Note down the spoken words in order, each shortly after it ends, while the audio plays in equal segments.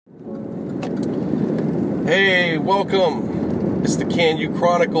Hey, welcome. It's the Can You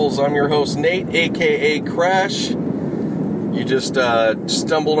Chronicles. I'm your host, Nate, aka Crash. You just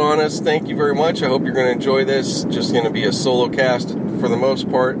stumbled on us. Thank you very much. I hope you're going to enjoy this. Just going to be a solo cast for the most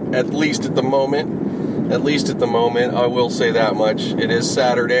part, at least at the moment. I will say that much. It is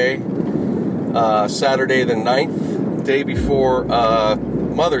Saturday the 9th, day before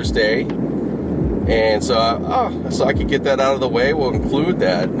Mother's Day. And so I could get that out of the way. We'll include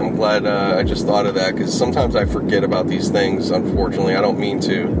that. I'm glad I just thought of that, because sometimes I forget about these things, unfortunately. I don't mean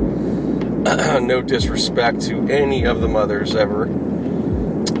to. No disrespect to any of the mothers ever.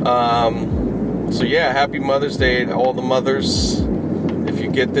 So yeah, happy Mother's Day to all the mothers. If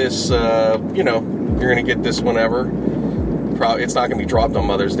you get this, you're going to get this whenever. Probably it's not going to be dropped on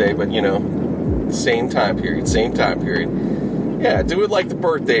Mother's Day, but same time period. Yeah, do it like the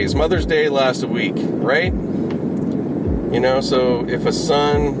birthdays. Mother's Day lasts a week, right? So if a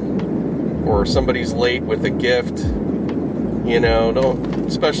son or somebody's late with a gift, don't,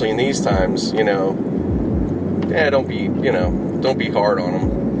 especially in these times, don't be hard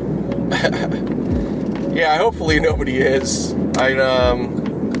on them. Yeah, hopefully nobody is. I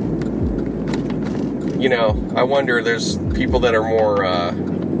wonder, there's people that are more,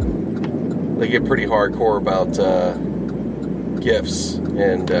 they get pretty hardcore about, gifts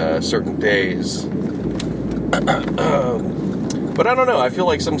and certain days. But I don't know. I feel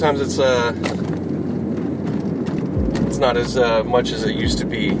like sometimes it's not as much as it used to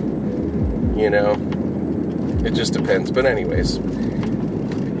be. It just depends. But anyways,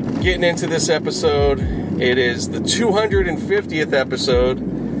 getting into this episode, it is the 250th episode.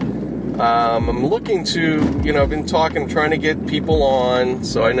 I'm looking to, I've been trying to get people on,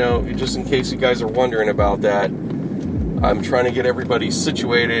 so I know, just in case you guys are wondering about that, I'm trying to get everybody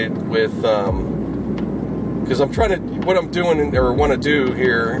situated with, because what I'm doing or want to do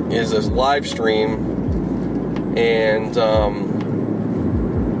here is a live stream, and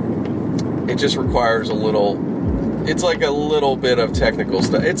it just requires it's like a little bit of technical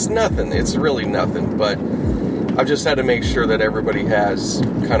stuff. It's nothing, it's really nothing, but I've just had to make sure that everybody has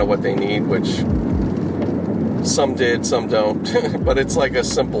kind of what they need, which some did, some don't, but it's like a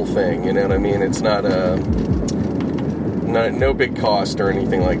simple thing, you know what I mean? It's not no big cost or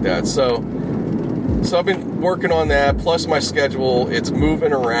anything like that. So I've been working on that, plus my schedule, it's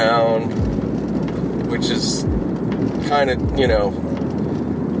moving around, which is kind of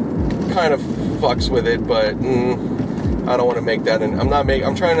fucks with it, but I don't want to make that,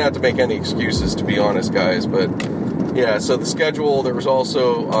 I'm trying not to make any excuses, to be honest, guys, but yeah, so the schedule, there was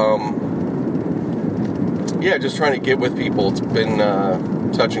also, just trying to get with people. It's been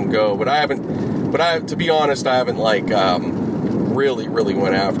touch and go, but to be honest, I haven't really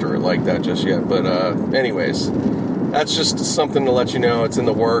went after it like that just yet. But anyways, that's just something to let you know it's in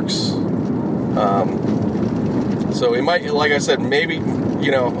the works. So it might, like I said, maybe,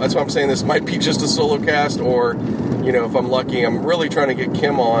 that's why I'm saying this might be just a solo cast, or, if I'm lucky, I'm really trying to get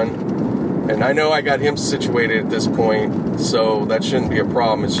Kim on, and I know I got him situated at this point, so that shouldn't be a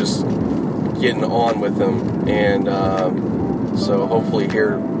problem. It's just getting on with him, and so hopefully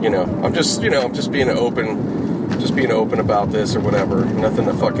here, I'm just being open about this or whatever. Nothing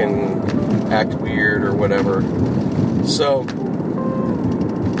to fucking act weird or whatever. So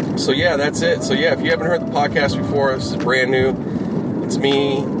yeah, that's it. So yeah, if you haven't heard the podcast before, this is brand new. It's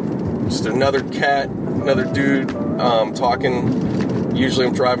me, just another cat, another dude, talking. Usually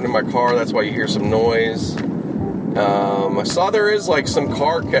I'm driving in my car, that's why you hear some noise. I saw there is some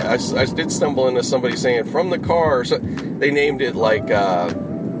car I did stumble into somebody saying from the car, so they named it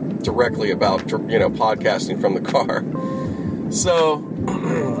directly about, podcasting from the car. So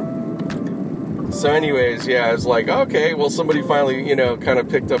anyways, yeah, I was like, okay, well, somebody finally, kind of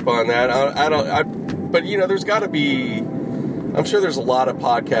picked up on that. But there's got to be, I'm sure there's a lot of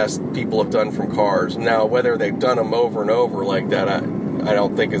podcasts people have done from cars. Now, whether they've done them over and over like that, I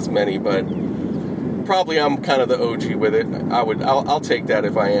don't think as many, but probably I'm kind of the OG with it. I'll take that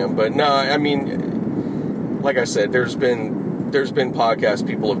if I am. But no, I mean, like I said, there's been podcasts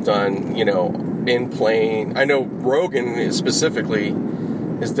people have done, in plane. I know Rogan specifically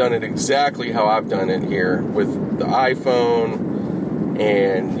has done it exactly how I've done it here with the iPhone,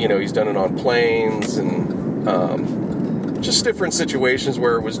 and he's done it on planes and just different situations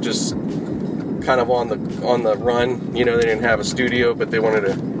where it was just kind of on the run. They didn't have a studio, but they wanted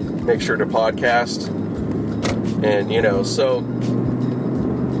to make sure to podcast, and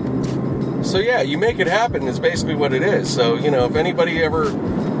so yeah, you make it happen is basically what it is. So if anybody ever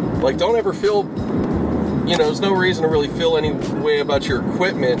don't ever feel, there's no reason to really feel any way about your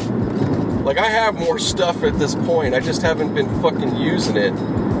equipment. I have more stuff at this point, I just haven't been fucking using it.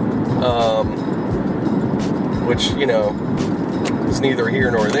 which, you know, is neither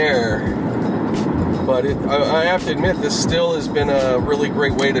here nor there. But I have to admit, this still has been a really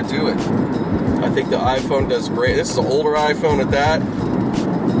great way to do it. I think the iPhone does great. This is an older iPhone at that.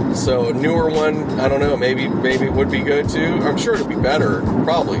 So a newer one, I don't know, maybe it would be good too. I'm sure it'd be better,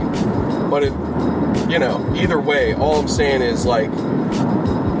 probably. But you know, either way, all I'm saying is, like,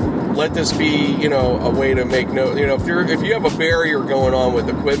 let this be, you know, a way to make note. You know, if you have a barrier going on with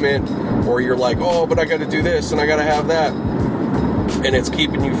equipment, or you're like, oh, but I got to do this and I got to have that, and it's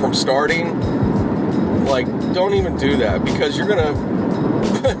keeping you from starting, like, don't even do that, because you're gonna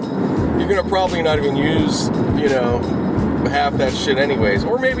probably not even use, you know, half that shit anyways.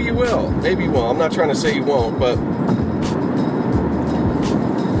 Or maybe you will. I'm not trying to say you won't, but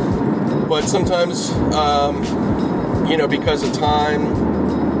sometimes, you know, because of time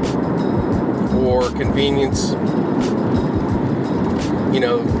or convenience, you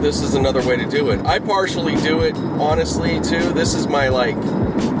know, this is another way to do it. I partially do it, honestly, too. This is my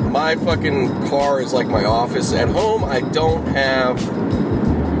fucking car is like my office. At home, I don't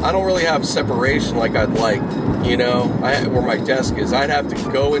really have separation like I'd like, you know, where my desk is. I'd have to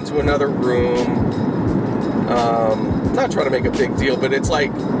go into another room. Not trying to make a big deal, but it's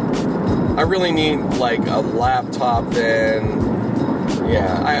like, I really need, like, a laptop then.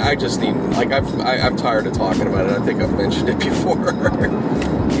 Yeah, I just need, like, I'm tired of talking about it. I think I've mentioned it before.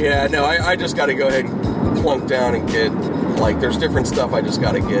 Yeah, no, I just got to go ahead and plunk down and get, like, there's different stuff I just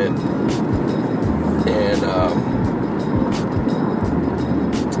got to get. And,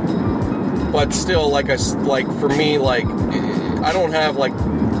 but still, like, for me, like, I don't have, like,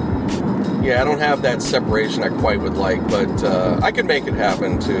 yeah, I don't have that separation I quite would like, but I can make it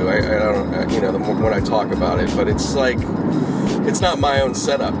happen too. I don't, you know, when I talk about it, but it's like, it's not my own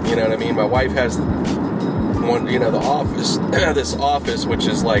setup. You know what I mean? My wife has one, you know, the office, this office, which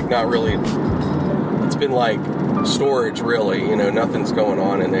is like not really. It's been like storage, really. You know, nothing's going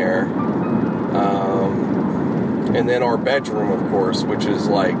on in there. And then our bedroom, of course, which is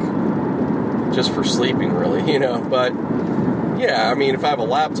like just for sleeping, really. You know, but. Yeah, I mean, if I have a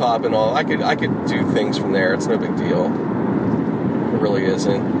laptop and all, I could do things from there. It's no big deal. It really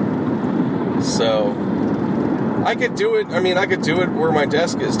isn't. So, I could do it. I mean, I could do it where my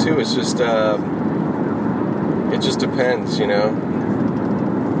desk is too. It's just, it just depends, you know.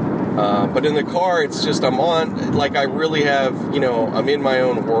 But in the car, it's just I'm on. Like, I really have, you know, I'm in my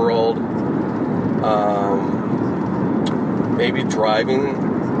own world. Maybe driving.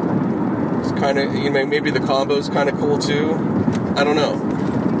 It's kind of, you know, maybe the combo's kind of cool too. I don't know.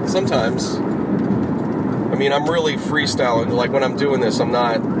 Sometimes. I mean, I'm really freestyling. Like, when I'm doing this, I'm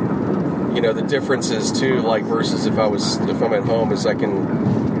not, you know, the difference is too, like, versus if I'm at home, is I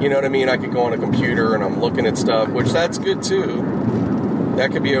can, you know what I mean? I could go on a computer and I'm looking at stuff, which that's good too.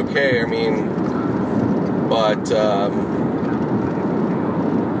 That could be okay. I mean, but,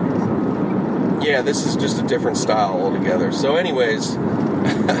 yeah, this is just a different style altogether. So anyways,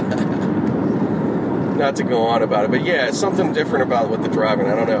 not to go on about it, but yeah, it's something different about with the driving.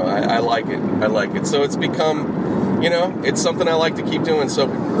 I don't know. I like it. So it's become, you know, it's something I like to keep doing. So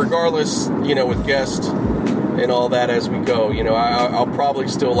regardless, you know, with guests and all that as we go, you know, I'll probably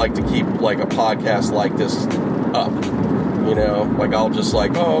still like to keep, like, a podcast like this up. You know, like, I'll just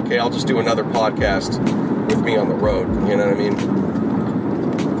like, oh, okay, I'll just do another podcast with me on the road. You know what I mean?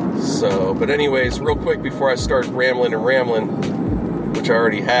 So, but anyways, real quick before I start rambling, which I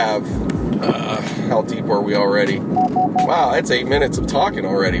already have. How deep are we already? Wow, that's 8 minutes of talking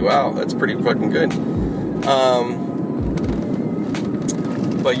already. Wow, that's pretty fucking good.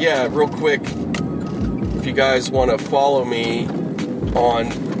 But yeah, real quick, if you guys want to follow me on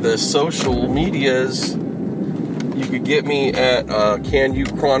the social medias, you could get me at Can You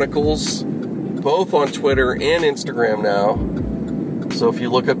Chronicles, both on Twitter and Instagram now. So if you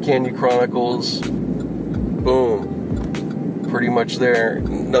look up Can You Chronicles, boom, pretty much there.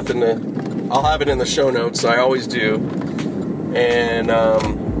 Nothing to. I'll have it in the show notes. I always do. And,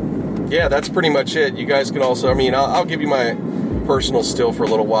 yeah, that's pretty much it. You guys can also, I mean, I'll give you my personal still for a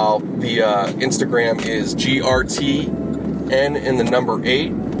little while. The Instagram is GRTN and the number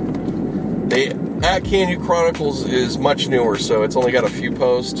 8. At Can You Chronicles is much newer, so it's only got a few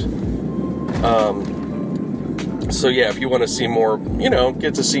posts. So, yeah, if you want to see more, you know,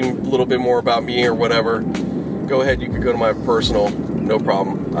 get to see a little bit more about me or whatever, go ahead. You could go to my personal. No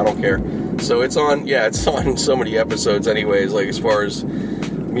problem. I don't care. So it's on so many episodes anyways, like, as far as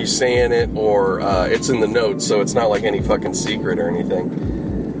me saying it, or it's in the notes, so it's not like any fucking secret or anything.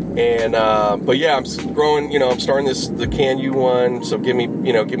 And, but yeah, I'm growing, you know, I'm starting the Can You one, so give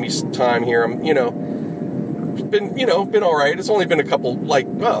me some time here. I'm, you know, been all right. It's only been a couple,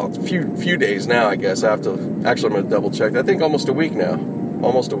 a few days now, I guess. Actually, I'm going to double check. I think almost a week now.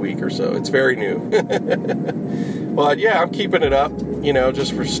 Almost a week or so. It's very new. But yeah, I'm keeping it up,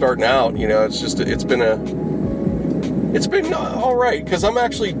 just for starting out. It's been all right, because I'm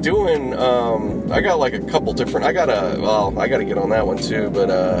actually doing, I got like a couple different, I got to get on that one too,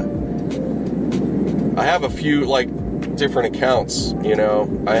 but I have a few different accounts.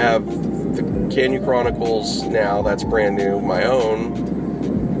 I have the Can You Chronicles now, that's brand new, my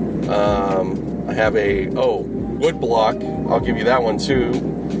own. I have a Woodblock, I'll give you that one too.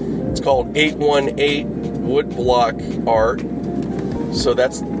 It's called 818 Woodblock Art. So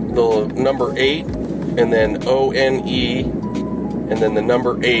that's the number 8 and then ONE and then the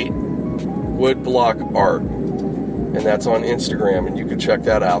number 8 Woodblock Art. And that's on Instagram, and you can check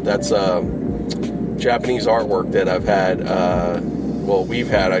that out. That's Japanese artwork that I've had, we've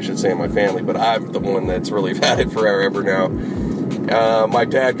had, I should say, in my family, but I'm the one that's really had it forever now. My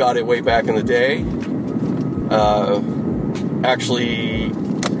dad got it way back in the day. Actually,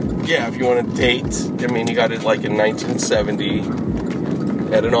 yeah, if you want to date, he got it in 1970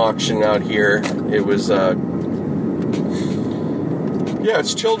 at an auction out here. It was,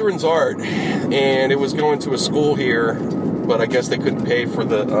 it's children's art, and it was going to a school here, but I guess they couldn't pay for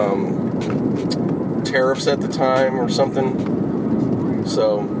the tariffs at the time or something.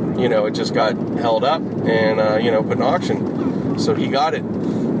 So, it just got held up and, put in auction. So he got it.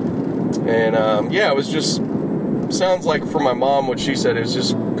 And, it was just, sounds like for my mom, what she said, it was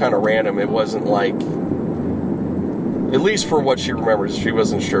just kind of random. It wasn't at least for what she remembers, she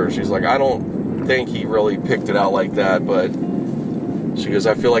wasn't sure. She's like, I don't think he really picked it out like that, but she goes,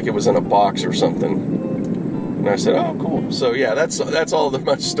 I feel like it was in a box or something. And I said, oh, cool. So yeah, that's all the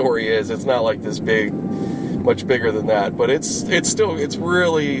much story is. It's not like this big, much bigger than that, but it's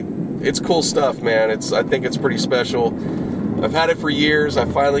cool stuff, man. I think it's pretty special. I've had it for years. I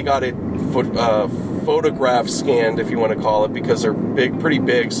finally got it photograph scanned, if you want to call it, because they're pretty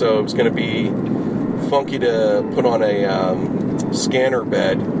big, so it's going to be funky to put on a scanner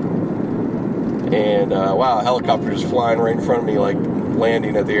bed. And wow, a helicopter is flying right in front of me,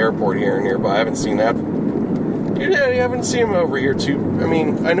 landing at the airport here nearby. I haven't seen that. Yeah, you haven't seen them over here too.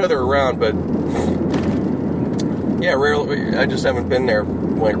 I know they're around, but yeah, rarely. I just haven't been there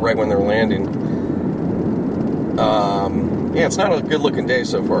right when they're landing. Yeah, it's not a good-looking day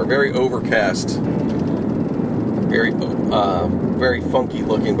so far. Very overcast. Very, very funky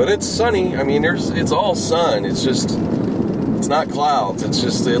looking, but it's sunny. It's all sun. It's just, it's not clouds. It's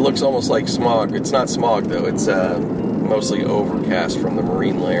just, it looks almost like smog. It's not smog though. It's mostly overcast from the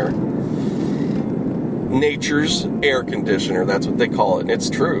marine layer. Nature's air conditioner. That's what they call it. And it's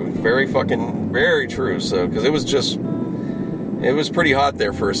true. Very true. So, because it was pretty hot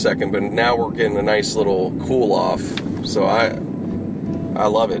there for a second, but now we're getting a nice little cool off. So I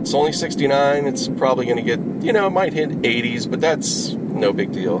love it. It's only 69. It's probably going to get, it might hit 80s, but that's no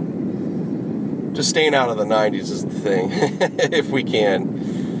big deal. Just staying out of the 90s is the thing, if we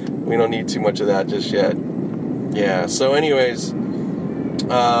can. We don't need too much of that just yet. Yeah, so anyways,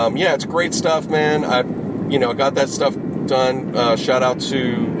 it's great stuff, man. I got that stuff done. Shout out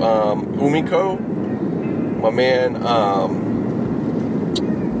to Umiko, my man. I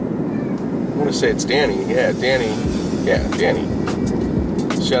want to say it's Danny. Yeah, Danny.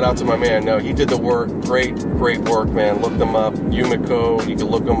 Shout out to my man. No, he did the work. Great work, man. Look them up. Umiko. You can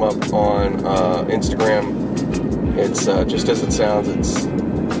look them up on Instagram. It's just as it sounds. It's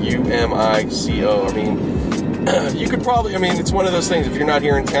UMICO. You could probably, it's one of those things. If you're not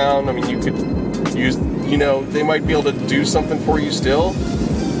here in town, you could use, they might be able to do something for you still.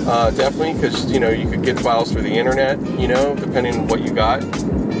 Definitely, because, you could get files through the internet, depending on what you got.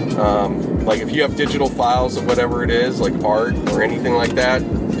 If you have digital files of whatever it is, like art or anything like that,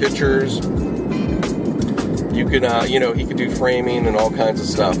 pictures, you could, he could do framing and all kinds of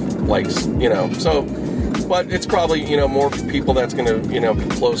stuff, so, but it's probably, more for people that's going to, be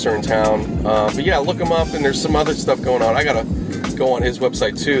closer in town. But yeah, look him up, and there's some other stuff going on. I got to go on his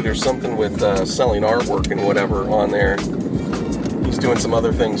website too. There's something with selling artwork and whatever on there. He's doing some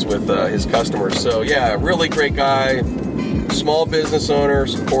other things with his customers. So yeah, really great guy. Small business owner,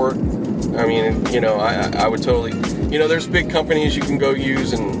 support. I would totally, there's big companies you can go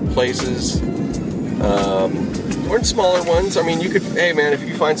use in places, or in smaller ones. You could, hey man, if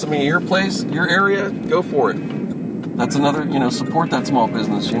you find something in your place, your area, go for it. That's another, support that small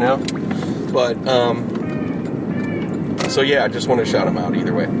business, but, so yeah, I just want to shout them out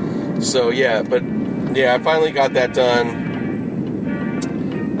either way. So yeah, but yeah, I finally got that done.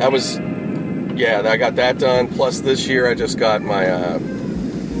 I got that done. Plus this year I just got my,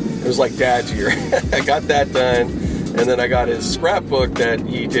 It was like Dad's year. I got that done, and then I got his scrapbook that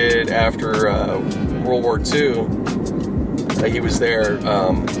he did after World War II. He was there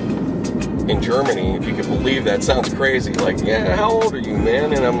in Germany, if you can believe that. Sounds crazy. Like, yeah, how old are you,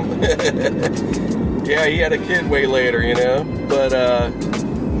 man? And I'm, yeah, he had a kid way later, you know.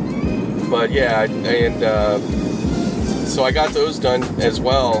 But yeah, and so I got those done as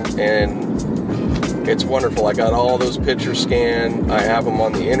well, and it's wonderful. I got all those pictures scanned. I have them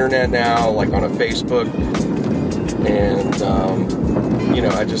on the internet now, like on a Facebook. And, you know,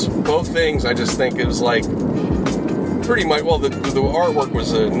 both things, I just think it was like pretty much, well, the artwork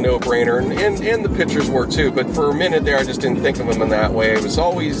was a no-brainer, and the pictures were too, but for a minute there, I just didn't think of them in that way. It was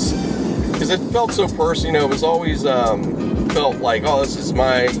always, because it felt so personal, you know, it was always, felt like, oh, this is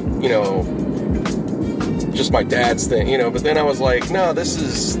my, you know, just my dad's thing, you know, but then I was like, no, this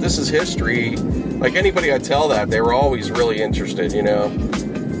is history. Like, anybody I tell that, they were always really interested, you know,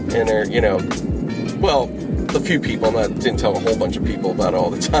 and they're, you know, well, a few people, didn't tell a whole bunch of people about it all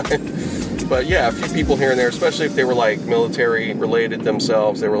the time, but yeah, a few people here and there, especially if they were like military related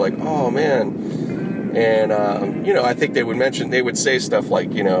themselves, they were like, oh man, and, you know, I think they would say stuff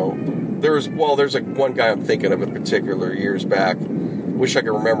like, you know, there's like one guy I'm thinking of in particular years back, wish I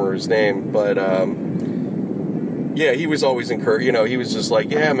could remember his name, but, yeah, he was always encouraged, you know, he was just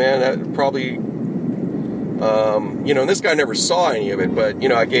like, yeah, man, that probably, you know, and this guy never saw any of it, but, you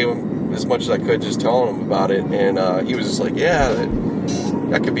know, I gave him as much as I could just telling him about it, and he was just like, yeah,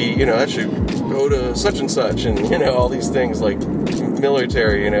 that could be, you know, that should go to such and such, and, you know, all these things, like,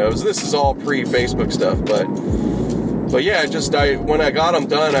 military, you know, this is all pre-Facebook stuff, but yeah, when I got them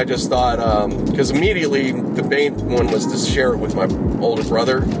done, I just thought, because immediately the main one was to share it with my older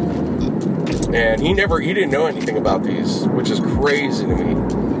brother, and he didn't know anything about these, which is crazy to me.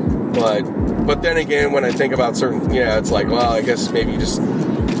 But then again, when I think about certain, yeah, it's like, well, I guess maybe he just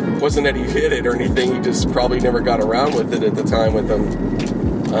wasn't that he hid it or anything. He just probably never got around with it at the time with him,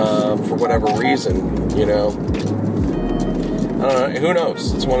 for whatever reason, you know. I don't know. Who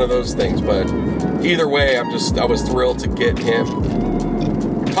knows? It's one of those things. But either way, I was thrilled to get him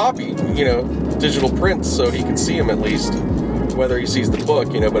a copy, you know, digital prints, so he could see him at least. Whether he sees the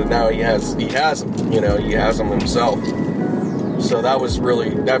book, you know, but now he has them, you know, he has them himself. So that was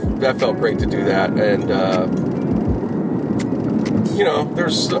really, that felt great to do that. And, you know,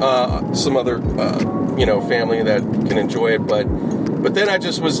 there's some other, you know, family that can enjoy it. But then I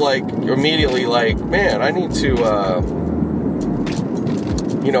just was like, immediately like, man, I need to,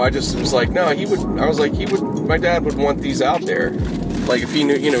 you know, I just was like, no, my dad would want these out there. Like, if he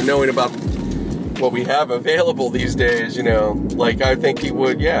knew, you know, knowing about what we have available these days, you know, like, I think he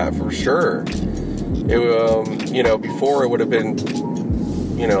would, yeah, for sure. It, you know, before it would have been,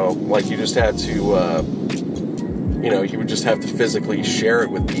 you know, like you just had to, you know, you would just have to physically share it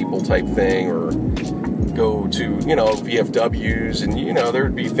with people type thing, or go to, you know, VFWs, and, you know, there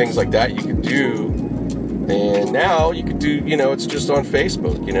would be things like that you could do. And now you could do, you know, it's just on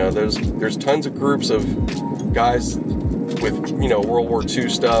Facebook, you know, there's tons of groups of guys with, you know, World War II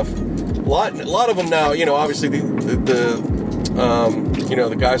stuff. A lot of them now, you know, obviously the you know,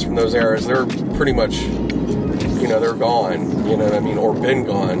 the guys from those eras, they're pretty much, you know, they're gone, you know what I mean, or been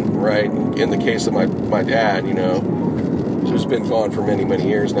gone, right? In the case of my dad, you know, who's been gone for many, many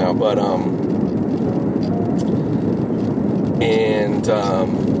years now, but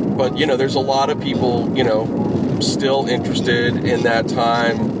you know, there's a lot of people, you know, still interested in that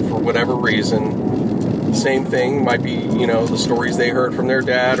time for whatever reason. Same thing, might be, you know, the stories they heard from their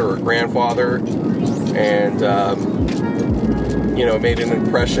dad or grandfather, and, you know, made an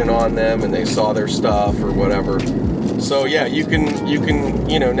impression on them, and they saw their stuff or whatever. So, yeah, you can,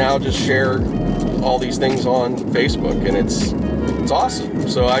 you know, now just share all these things on Facebook, and it's awesome.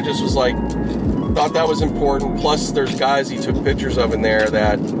 So I just was like, thought that was important. Plus, there's guys he took pictures of in there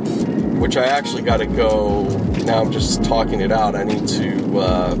which I actually got to go, now I'm just talking it out, I need to,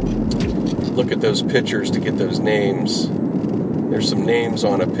 look at those pictures to get those names. There's some names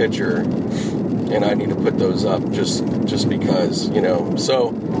on a picture, and I need to put those up just because, you know.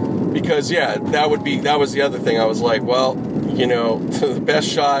 So, because, yeah, that was the other thing. I was like, well, you know, the best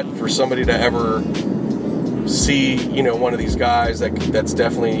shot for somebody to ever see, you know, one of these guys, that's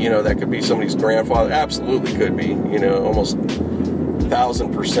definitely, you know, that could be somebody's grandfather. Absolutely could be, you know, almost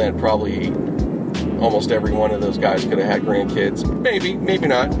 1,000% probably. Almost every one of those guys could have had grandkids. Maybe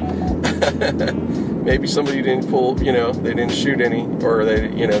not. Maybe somebody didn't pull, you know, they didn't shoot any, or they,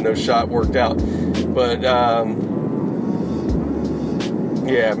 you know, no shot worked out. But,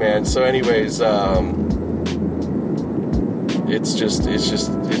 yeah, man. So anyways, it's just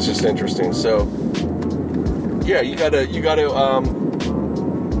interesting. So, yeah, you gotta,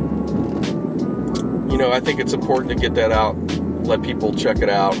 I think it's important to get that out, let people check it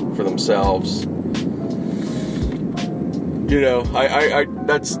out for themselves.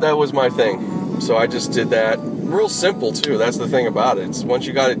 That was my thing. So I just did that. Real simple too. That's the thing about it. It's once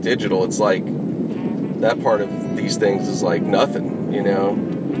you got it digital, it's like that part of these things is like nothing,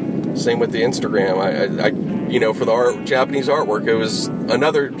 Same with the Instagram. I for the Japanese artwork, it was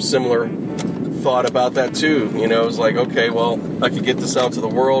another similar thought about that too. It was like, okay, well, I could get this out to the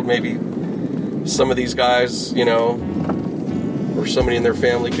world. Maybe some of these guys, or somebody in their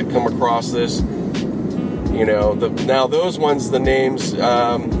family could come across this. Now those ones, the names,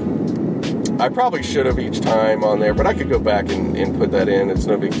 I probably should have each time on there, but I could go back and put that in. It's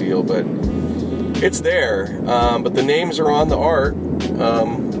no big deal, but it's there. But the names are on the art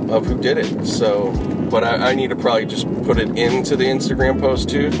of who did it. So, but I need to probably just put it into the Instagram post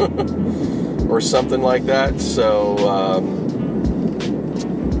too, or something like that. So,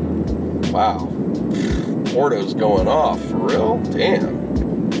 wow, Porto's going off for real.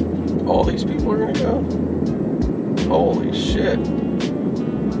 Damn, all these people are gonna go. Holy shit.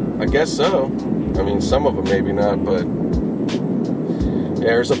 I guess so. I mean, some of them maybe not, but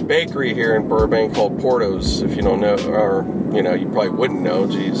there's a bakery here in Burbank called Porto's, if you don't know, or, you probably wouldn't know,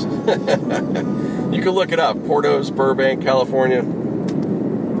 geez. You can look it up, Porto's, Burbank, California.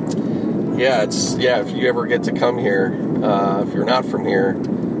 If you ever get to come here, if you're not from here,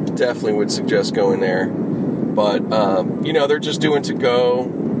 definitely would suggest going there. But, they're just doing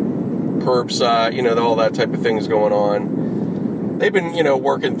to-go, curbside, all that type of things going on. They've been,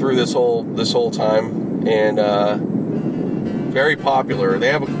 working through this whole time, and very popular. They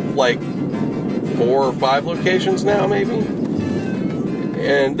have like 4 or 5 locations now, maybe.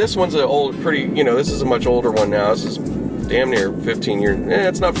 And this one's this is a much older one now. This is damn near 15 years.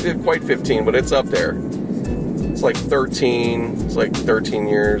 It's not quite 15, but it's up there. It's like 13. It's like 13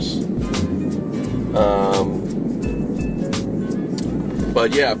 years.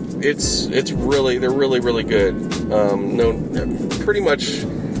 But yeah, they're really, really good. Pretty much,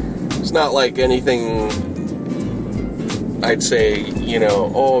 it's not like anything I'd say, you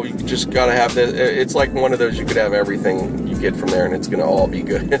just gotta have this. It's like one of those, you could have everything you get from there and it's gonna all be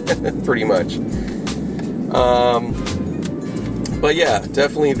good, pretty much. But yeah,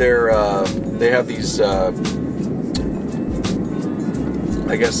 definitely they have these, I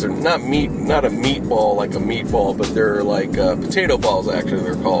guess they're not a meatball like a meatball, but they're like potato balls, actually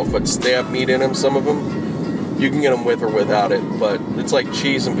they're called. But they have meat in them, some of them. You can get them with or without it, but it's like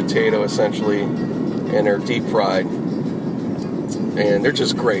cheese and potato, essentially. And they're deep fried. And they're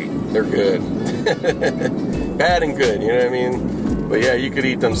just great. They're good. Bad and good, you know what I mean? But yeah, you could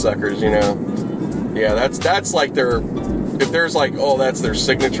eat them suckers, Yeah, that's like if there's like, oh, that's their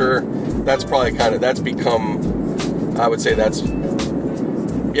signature, that's probably that's become, I would say that's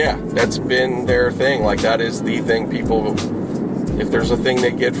been their thing. Like, that is the thing people, if there's a thing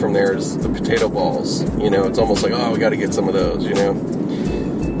they get from there, is the potato balls. It's almost like, oh, we got to get some of those,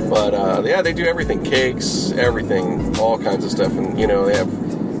 But, they do everything. Cakes, everything, all kinds of stuff. And, they have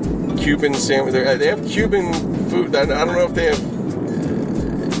Cuban sandwich. They have Cuban food. I don't know if they have,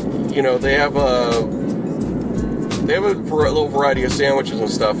 they have a little variety of sandwiches and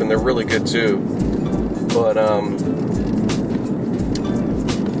stuff, and they're really good, too. But,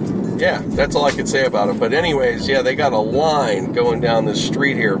 yeah, that's all I could say about it. But anyways, yeah, they got a line going down the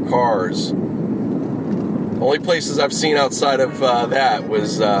street here of cars. Only places I've seen outside of that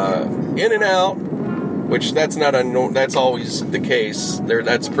was In-N-Out, which that's always the case.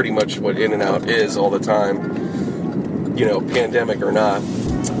 That's pretty much what In-N-Out is all the time, pandemic or not.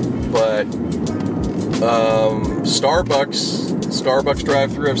 But Starbucks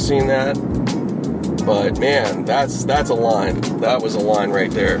drive-thru, I've seen that. But man, that's a line. That was a line right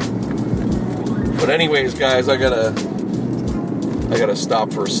there. But anyways, guys, I gotta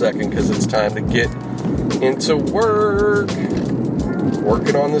stop for a second because it's time to get into work.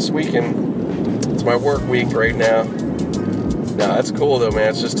 Working on this weekend. It's my work week right now. No, that's cool though, man.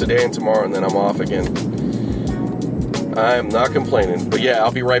 It's just today and tomorrow, and then I'm off again. I am not complaining. But yeah,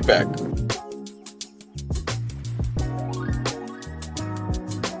 I'll be right back.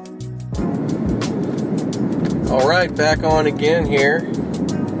 Alright, back on again here.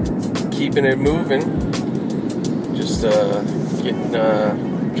 Keeping it moving. Just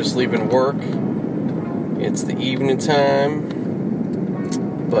just leaving work. It's the evening time,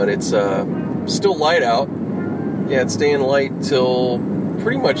 but it's still light out. Yeah, it's staying light till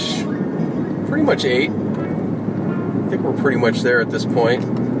pretty much 8. I think we're pretty much there at this point.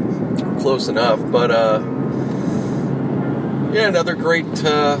 Close enough, but yeah, another great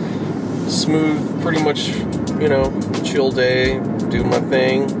smooth, pretty much chill day. Do my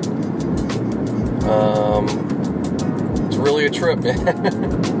thing. It's really a trip, man.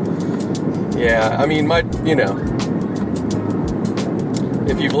 Yeah, I mean, if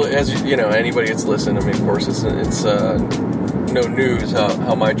anybody that's listened, I mean, of course, it's no news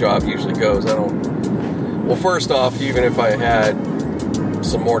how my job usually goes. Well, first off, even if I had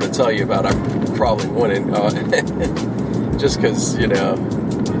some more to tell you about, I probably wouldn't, just because,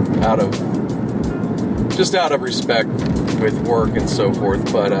 out of respect with work and so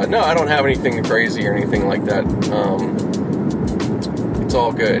forth. But no, I don't have anything crazy or anything like that. It's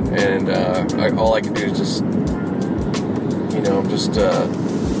all good, and all I can do is just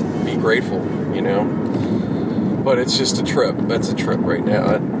be grateful, But it's just a trip. That's a trip right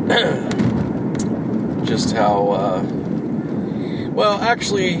now. Just how, well,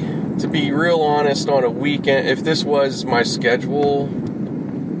 actually, to be real honest, on a weekend, if this was my schedule,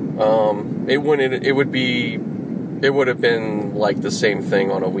 it would have been like the same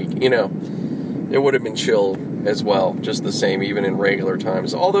thing on a week, it would have been chill as well, just the same, even in regular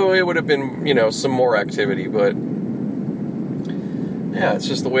times, although it would have been, some more activity, but yeah, it's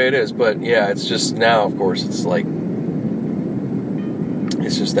just the way it is. But yeah, it's just now, of course, it's like,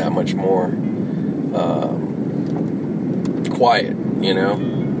 it's just that much more quiet,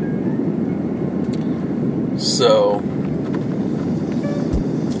 So,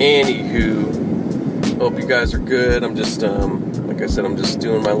 anywho, hope you guys are good. I'm just, like I said, I'm just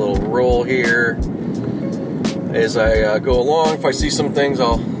doing my little roll here as I go along. If I see some things,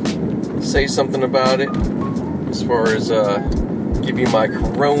 I'll say something about it. As far as give you my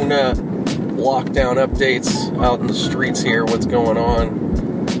Corona lockdown updates out in the streets here, what's going on.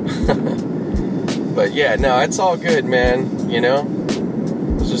 But yeah, no, it's all good, man. I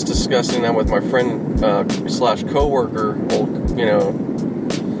was just discussing that with my friend slash coworker. We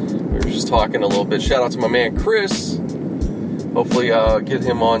were just talking a little bit. Shout out to my man Chris. Hopefully I'll get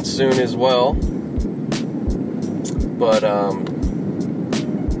him on soon as well. But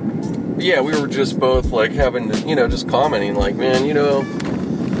yeah, we were just both like having to, just commenting like, man,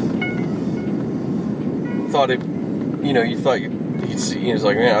 thought it, you thought you'd see, he was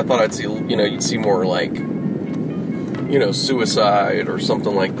like, man, I thought I'd see, you'd see more like, suicide or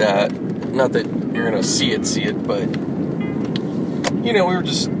something like that. Not that you're gonna see it, but we were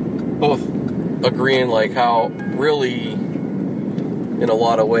just both agreeing like how really, in a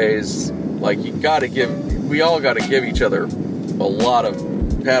lot of ways, like we all gotta give each other a lot of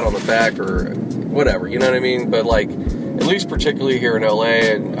pat on the back or whatever, you know what I mean? But like, at least particularly here in LA,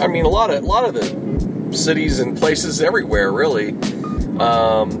 and I mean a lot of the cities and places everywhere, really.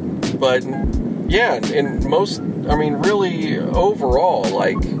 But yeah, and most, I mean, really overall,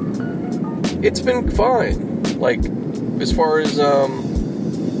 like, it's been fine. Like, as far as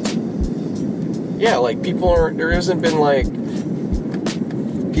yeah, like there hasn't been like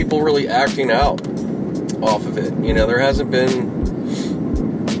people really acting out off of it. There hasn't been.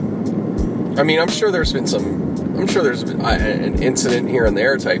 I mean, I'm sure there's been an incident here and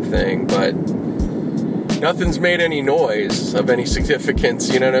there type thing, but nothing's made any noise of any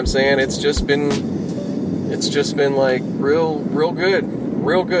significance. You know what I'm saying? It's just been like real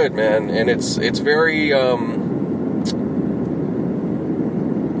good, man. And it's very,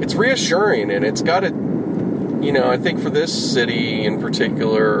 it's reassuring, and it's got to, I think for this city in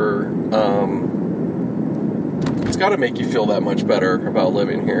particular, it's got to make you feel that much better about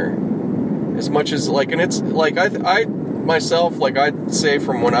living here. As much as, like, and it's, like, I myself, like, I'd say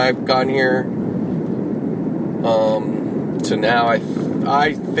from when I've gotten here, to now, I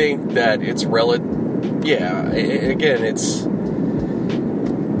think that it's yeah, again, it's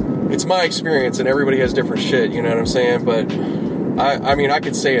my experience, and everybody has different shit, you know what I'm saying, but, I mean, I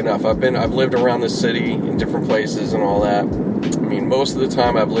could say enough. I've lived around the city in different places and all that. I mean, most of the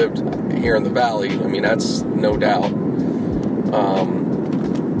time I've lived here in the valley, I mean, that's no doubt.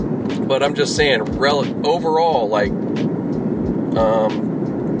 But I'm just saying, overall, like,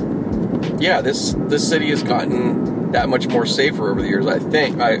 yeah, this city has gotten that much more safer over the years. I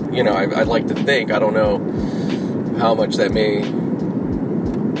think, I'd like to think. I don't know how much that may,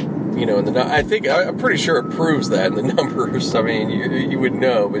 I'm pretty sure it proves that in the numbers. I mean, you would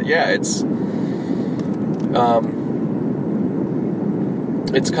know, but yeah, it's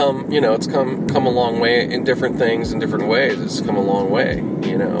come a long way in different things in different ways. It's come a long way,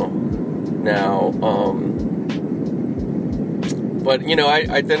 now, but,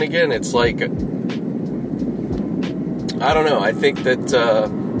 I then again, it's like, I don't know, I think that,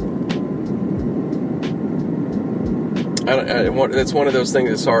 it's one of those things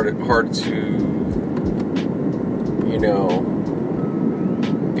that's hard to,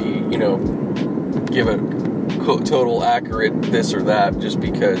 give a total accurate this or that, just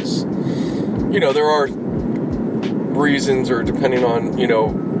because, there are reasons, or depending on,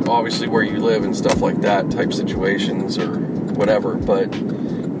 obviously where you live and stuff like that, type situations or whatever. But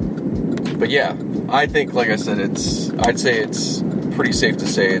yeah, I think, like I said, I'd say it's pretty safe to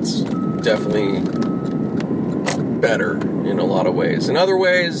say it's definitely better in a lot of ways. In other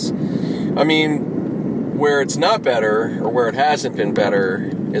ways, I mean, where it's not better, or where it hasn't been better,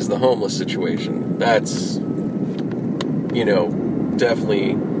 is the homeless situation. That's,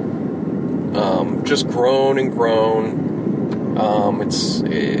 definitely just grown and grown.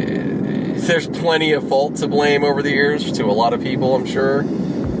 There's plenty of fault to blame over the years to a lot of people, I'm sure.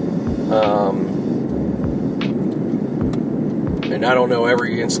 And I don't know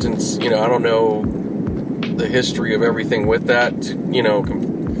every instance, I don't know the history of everything with that,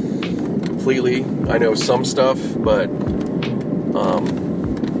 completely. I know some stuff, but,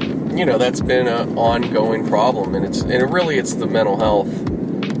 that's been an ongoing problem, and it's the mental health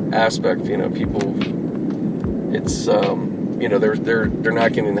aspect. People, it's, they're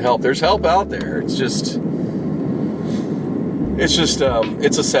not getting the help. There's help out there. It's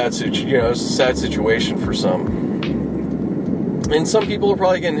a sad situation for some. And some people are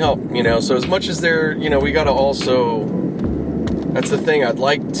probably getting help, so as much as they're, we got to also, that's the thing, I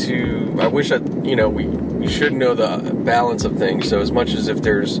wish we should know the balance of things. So as much as if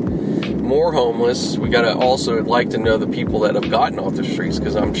there's more homeless, we got to also like to know the people that have gotten off the streets,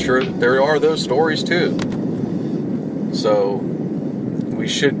 because I'm sure there are those stories too. So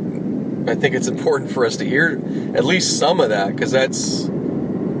I think it's important for us to hear at least some of that, because that's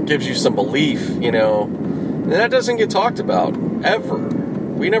gives you some belief, and that doesn't get talked about ever.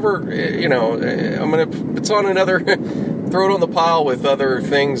 We never, it's on another, throw it on the pile with other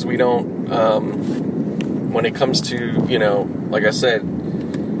things we don't, when it comes to, like I said,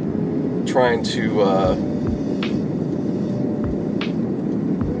 trying to,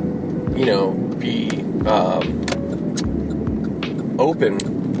 be open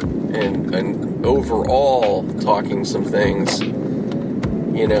and overall talking some things.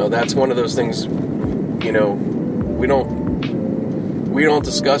 That's one of those things, we don't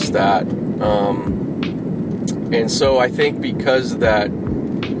discuss that. And so I think because of that,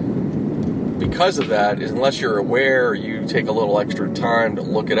 unless you're aware, or you take a little extra time to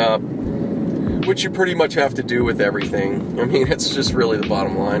look it up, which you pretty much have to do with everything. I mean, it's just really the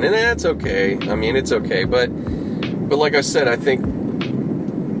bottom line, and that's okay. I mean, it's okay, but like I said, I think,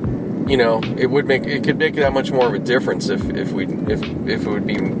 it could make that much more of a difference if it would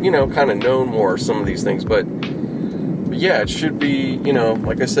be, kind of known more, some of these things. But yeah, it should be,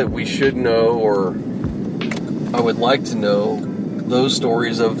 like I said, we should know, or I would like to know those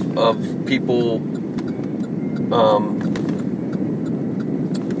stories of people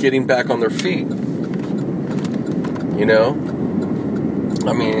getting back on their feet.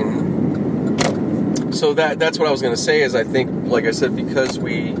 I mean, so that's what I was going to say, is I think, like I said, because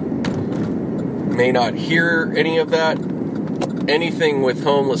we may not hear any of that, anything with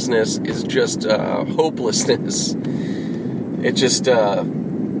homelessness is just hopelessness. It just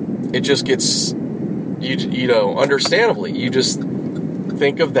gets, understandably, you just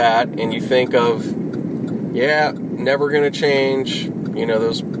think of that, and you think of, never gonna change,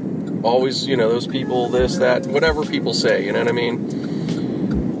 those always, those people, this, that, whatever people say, you know what I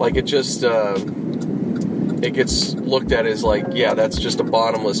mean? Like, it just, it gets looked at as like, that's just a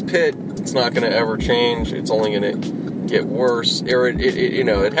bottomless pit, it's not gonna ever change, it's only gonna get worse, or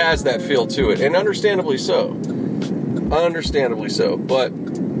it has that feel to it, and understandably so, but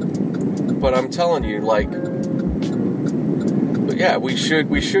I'm telling you, like,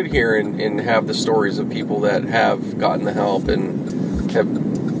 we should hear and have the stories of people that have gotten the help and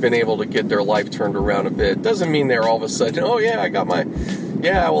have been able to get their life turned around a bit. Doesn't mean they're all of a sudden, I got my,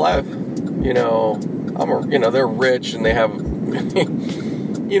 they're rich and they have,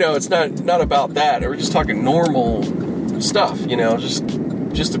 it's not about that. We're just talking normal stuff,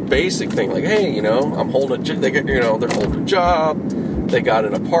 just a basic thing, like, hey, I'm holding they're holding a job, they got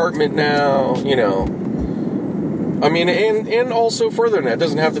an apartment now, I mean, and also further than that, it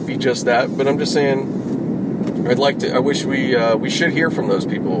doesn't have to be just that, but I'm just saying, I wish we should hear from those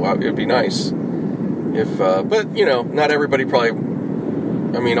people. It'd be nice if, but not everybody probably,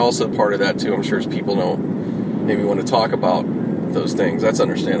 I mean, also part of that too, I'm sure, is people don't maybe want to talk about those things. That's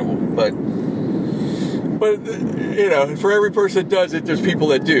understandable, but for every person that does it, there's people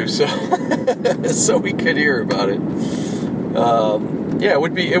that do, so so we could hear about it.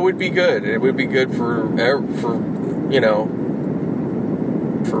 It would be good. It would be good for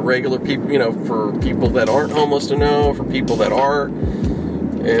regular people, for people that aren't homeless to know, for people that are.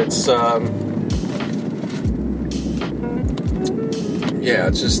 It's yeah,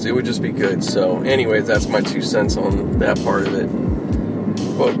 it would just be good. So, anyways, that's my 2 cents on that part of it.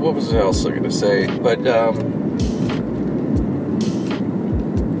 But what was else I going to say? But,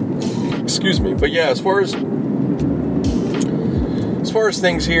 excuse me. But yeah, as far as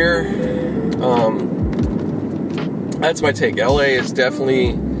things here, that's my take. LA is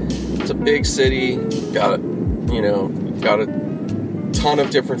definitely, it's a big city. Got a ton of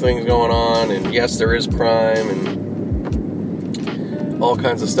different things going on, and yes, there is crime and all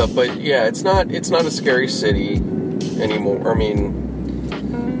kinds of stuff. But yeah, it's not a scary city anymore. I mean,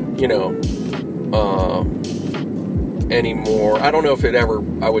 anymore. I don't know if it ever,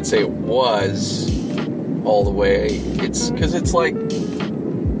 I would say it was all the way. It's because it's like,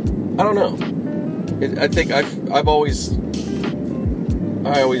 I don't know. I think I always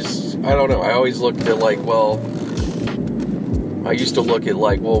looked at like, well, I used to look at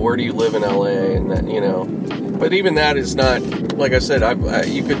like, well, where do you live in LA? And that, but even that is not, like I said, I've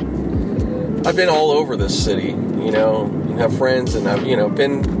been all over this city, and have friends, and I've,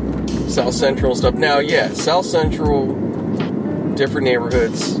 been South Central and stuff. Now, yeah, South Central, different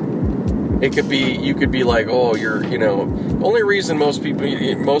neighborhoods. You could be like, oh, you're, only reason most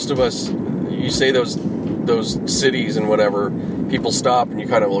of us, you say those cities and whatever, people stop and you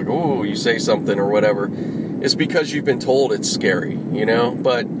kind of like, oh, you say something or whatever. It's because you've been told it's scary,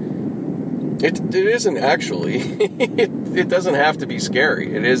 but it isn't actually. It doesn't have to be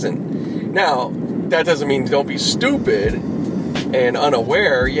scary. It isn't. Now, that doesn't mean don't be stupid and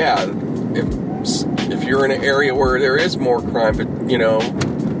unaware. Yeah, if you're in an area where there is more crime, but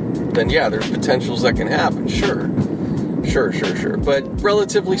then yeah, there's potentials that can happen. Sure. But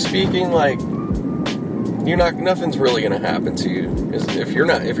relatively speaking, like, nothing's really gonna happen to you if you're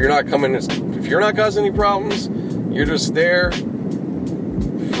not causing any problems. You're just there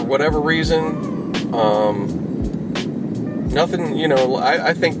for whatever reason. Nothing.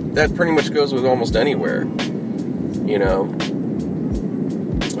 I think that pretty much goes with almost anywhere.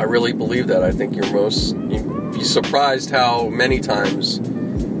 I really believe that. I think you'd be surprised how many times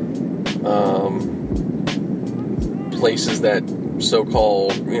places that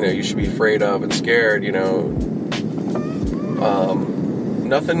so-called, you should be afraid of and scared,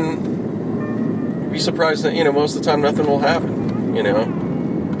 nothing, be surprised that, most of the time nothing will happen,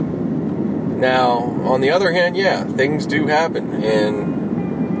 Now, on the other hand, yeah, things do happen, and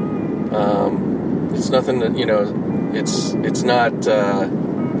it's nothing that, it's not,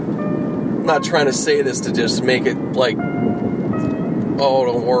 I'm not trying to say this to just make it like, oh,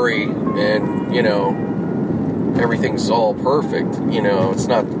 don't worry, and, everything's all perfect, it's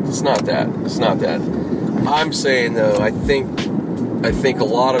not that. I'm saying, though, I think a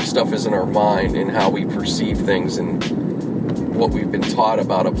lot of stuff is in our mind and how we perceive things, and what we've been taught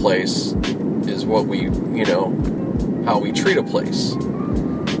about a place is what we, how we treat a place.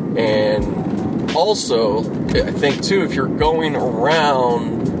 And also, I think, too, if you're going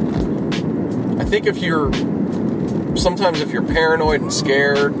around, I think if you're paranoid and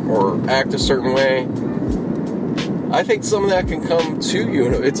scared or act a certain way, I think some of that can come to you.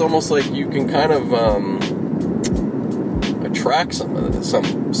 It's almost like you can kind of attract some of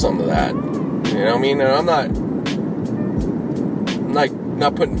that. You know what I mean? And I'm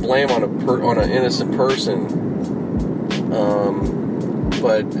not putting blame on an innocent person,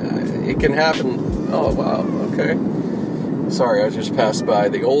 but it can happen. Oh wow, okay. Sorry, I just passed by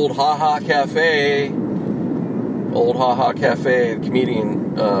the Old Ha Ha Cafe. Old Ha Ha Cafe,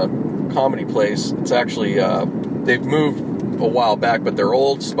 comedian comedy place. It's actually they've moved a while back, but their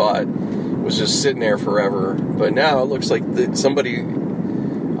old spot was just sitting there forever. But now it looks like somebody,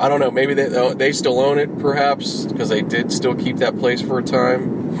 I don't know, maybe they still own it, perhaps, because they did still keep that place for a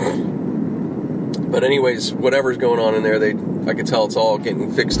time. But anyways, whatever's going on in there, I could tell it's all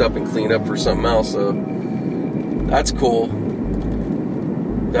getting fixed up and cleaned up for something else. So that's cool.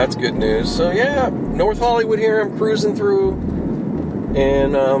 That's good news. So yeah, North Hollywood here, I'm cruising through,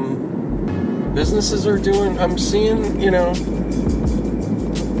 and businesses are doing, I'm seeing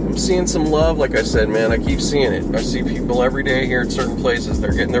some love. Like I said, man, I keep seeing it. I see people every day here at certain places.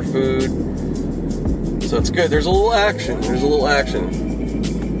 They're getting their food. So it's good. There's a little action.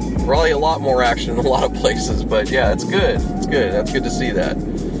 Probably a lot more action in a lot of places, but yeah, it's good. That's good to see that.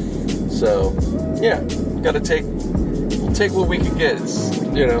 So, yeah, gotta take what we can get. It's,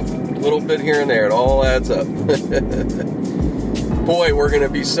 a little bit here and there. It all adds up. Boy, we're gonna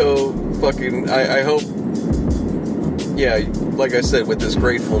be so fucking, I hope, yeah, like I said, with this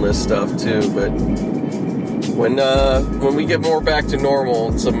gratefulness stuff too, but when we get more back to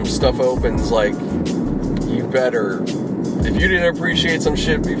normal, some stuff opens, like, you better, if you didn't appreciate some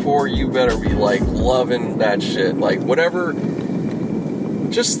shit before, you better be, like, loving that shit. Like, whatever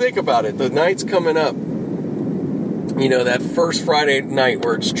just think about it. The night's coming up. You know, that first Friday night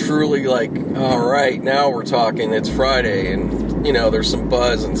where it's truly like, all right, now we're talking. It's Friday, and you know, there's some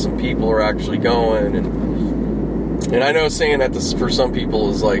buzz and some people are actually going, and I know saying that this for some people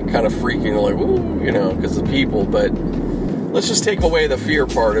is like kind of freaking, like, ooh, you know, because the people. But let's just take away the fear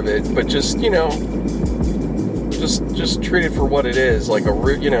part of it. But just, you know, just treat it for what it is, like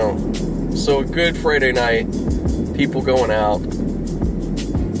a, you know. So a good Friday night, people going out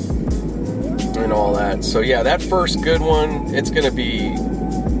and all that. So yeah, that first good one, that's gonna be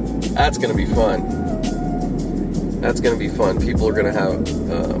fun. That's gonna be fun. People are gonna have,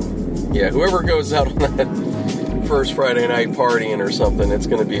 whoever goes out on that first Friday night partying or something, it's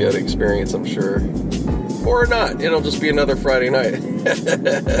gonna be an experience, I'm sure. Or not, it'll just be another Friday night,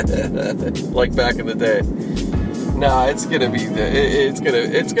 like back in the day. Nah, it's gonna be, it's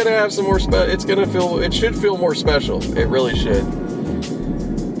gonna have some more it should feel more special. It really should.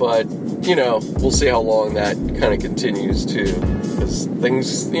 But, you know, we'll see how long that kind of continues too, because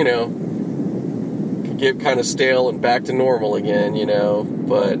things, you know, can get kind of stale and back to normal again, you know.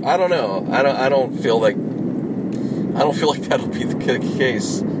 But I don't know. I don't feel like that'll be the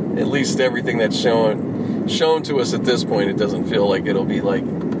case. At least everything that's shown to us at this point, it doesn't feel like it'll be like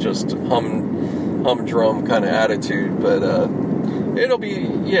just humdrum kind of attitude. But it'll be,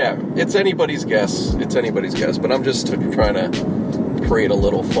 yeah. It's anybody's guess. But I'm just trying to create a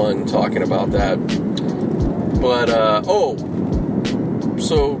little fun talking about that. But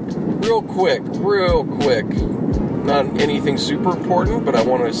so real quick, not anything super important, but I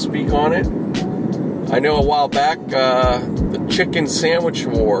want to speak on it. I know a while back, the chicken sandwich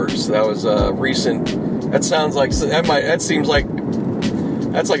wars, that was recent. That sounds like, that seems like,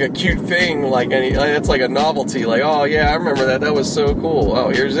 that's like a cute thing, that's like a novelty, like, oh yeah, I remember that was so cool. Oh,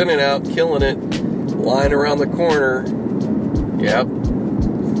 here's In-N-Out killing it, lying around the corner. Yep.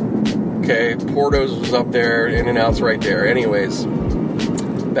 Okay, Porto's was up there, In-N-Out's right there. Anyways,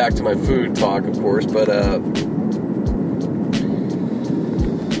 back to my food talk, of course, but,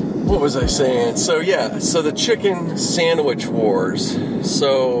 what was I saying? So, yeah, so the chicken sandwich wars.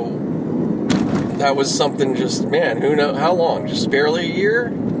 So, that was something just, man, who knows, how long? Just barely a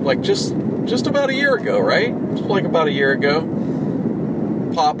year? Like, just about a year ago, right? Like about a year ago.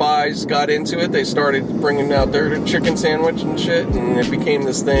 Popeyes got into it. They started bringing out their chicken sandwich and shit, and it became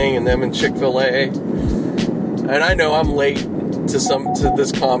this thing, and them and Chick-fil-A. And I know I'm late to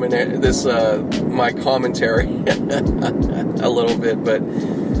this my commentary a little bit, but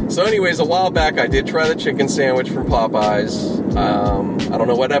so anyways, a while back I did try the chicken sandwich from Popeyes. I don't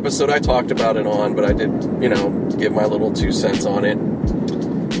know what episode I talked about it on, but I did, you know, give my little 2 cents on it.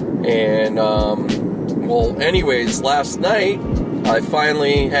 And well, anyways, last night I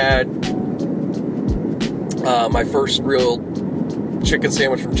finally had my first real chicken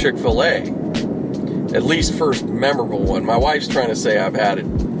sandwich from Chick-fil-A. At least first memorable one. My wife's trying to say I've had it.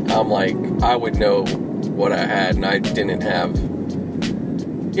 I'm like, I would know what I had, and I didn't have.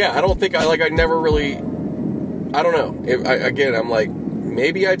 Yeah, I don't think I never really. I don't know. Again, I'm like,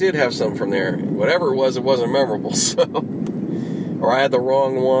 maybe I did have some from there. Whatever it wasn't memorable. So, or I had the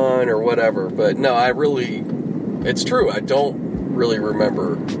wrong one, or whatever. But no, it's true. I don't really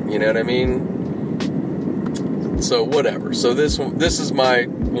remember. You know what I mean? So whatever. So this is my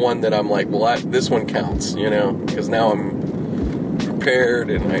one that I'm like, well, this one counts, you know, because now I'm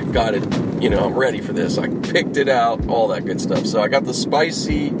prepared and I got it, you know, I'm ready for this. I picked it out, all that good stuff. So I got their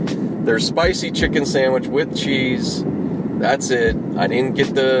spicy chicken sandwich with cheese. That's it. I didn't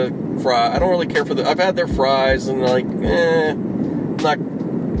get the fry. I don't really care for I've had their fries and like,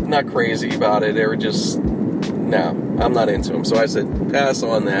 not crazy about it. They were just, no, I'm not into them. So I said, pass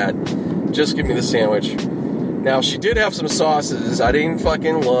on that. Just give me the sandwich. Now, she did have some sauces. I didn't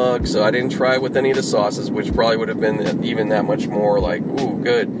fucking look, so I didn't try it with any of the sauces, which probably would have been even that much more like, ooh,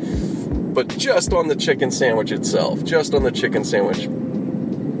 good. But just on the chicken sandwich itself, at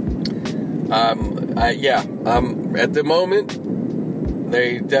the moment,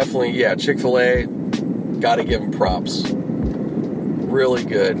 they definitely, Chick-fil-A, gotta give them props. Really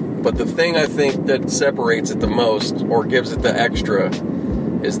good. But the thing I think that separates it the most, or gives it the extra,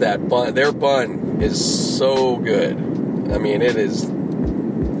 is that bun. Their bun is so good. I mean, it is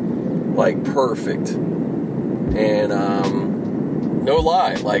like perfect. And no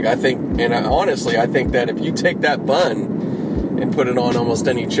lie, like I think, and honestly, I think that if you take that bun and put it on almost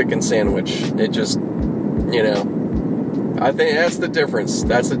any chicken sandwich, it just, you know, I think that's the difference.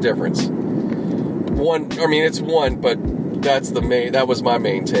 It's one, but that was my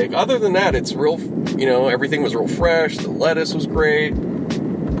main take. Other than that, it's real, you know, everything was real fresh. The lettuce was great.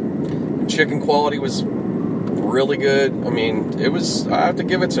 Chicken quality was really good. I mean, I have to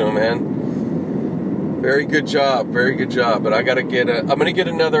give it to him, man. Very good job. But I'm going to get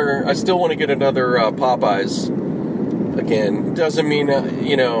another, I still want to get another Popeyes again. Doesn't mean,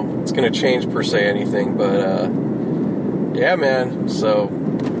 it's going to change per se anything, but, yeah, man. So,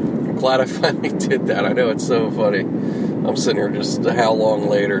 I'm glad I finally did that. I know it's so funny. I'm sitting here just how long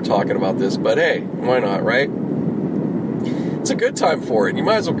later talking about this, but hey, why not, right? It's a good time for it. You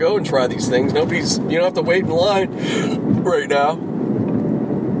might as well go and try these things. You don't have to wait in line right now.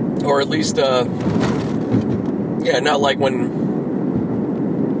 Or at least, not like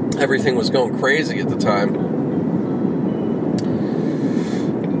when everything was going crazy at the time.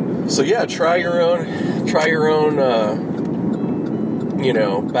 So yeah, try your own,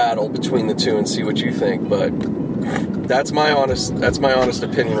 battle between the two and see what you think. But that's my honest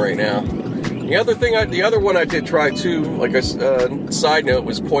opinion right now. The other one I did try too, like a side note,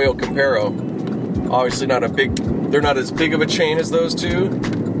 was Pollo Campero. Obviously they're not as big of a chain as those two.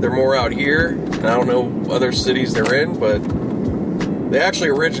 They're more out here, and I don't know other cities they're in, but they actually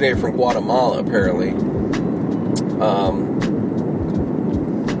originate from Guatemala, apparently.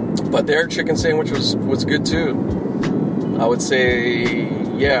 But their chicken sandwich was good too. I would say,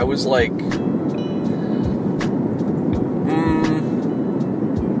 it was like,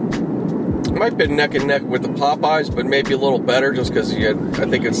 might have been neck and neck with the Popeyes, but maybe a little better just because I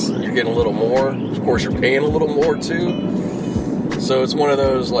think you're getting a little more. Of course, you're paying a little more too. So it's one of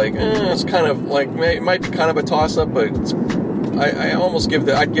those like, it's kind of like, it might be kind of a toss-up, but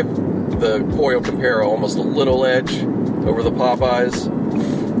I'd give the Pollo Campero almost a little edge over the Popeyes.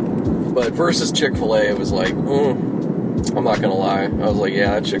 But versus Chick-fil-A, it was like, I'm not gonna lie. I was like,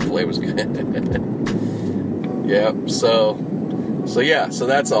 yeah, that Chick-fil-A was good. Yep, so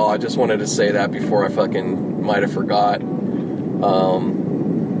that's all. I just wanted to say that before I fucking might have forgot.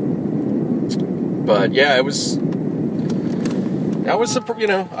 But yeah, I was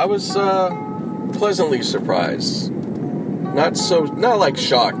pleasantly surprised. Not like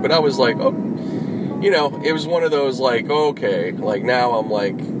shocked, but I was like, oh, it was one of those like, okay, like now I'm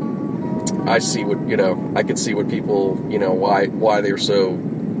like, I see what, I can see what people, why they're so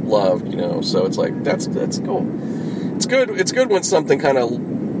loved, so it's like, that's cool. It's good when something kind of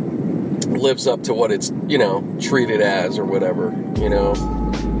lives up to what it's, treated as or whatever,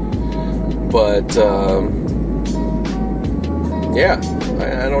 but, yeah,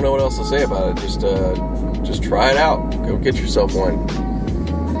 I don't know what else to say about it. Just try it out. Go get yourself one.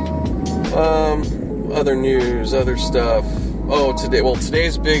 Other news, other stuff. Oh,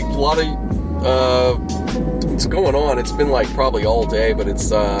 today's big. A lot of it's going on. It's been like probably all day, but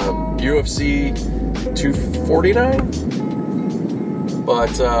it's UFC 249.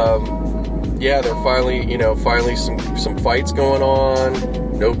 But yeah, they're finally some fights going on.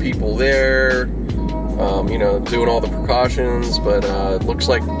 No people there. Doing all the precautions, but it looks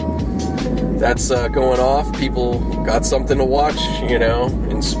like that's going off. People got something to watch,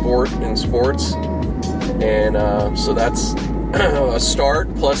 in sports, and so that's a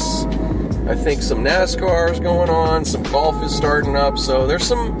start. Plus, I think some NASCAR is going on, some golf is starting up, so there's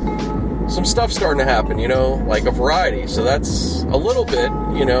some stuff starting to happen, like a variety. So that's a little bit,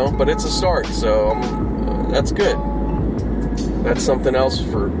 but it's a start. So that's good. That's something else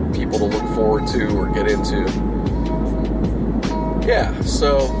for people to look forward to or get into. Yeah,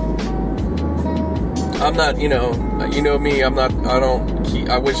 so I'm not, me,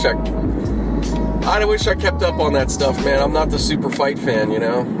 I wish I kept up on that stuff, man. I'm not the super fight fan,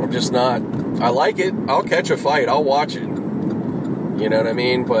 I'm just not. I like it. I'll catch a fight. I'll watch it. You know what I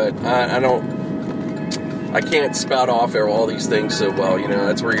mean? But I can't spout off all these things so well,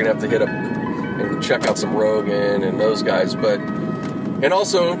 that's where you're going to have to hit up and check out some Rogan and those guys. And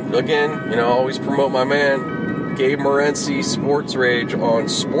also, again, always promote my man, Gabe Morency, Sports Rage on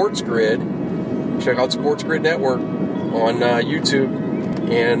Sports Grid. Check out Sports Grid Network on YouTube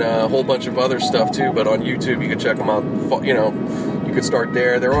and a whole bunch of other stuff too. But on YouTube, you can check them out. You could start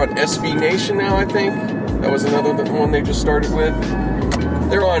there. They're on SB Nation now, I think. That was another one they just started with.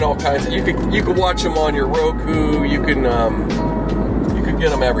 They're on all kinds of. You could watch them on your Roku. You can get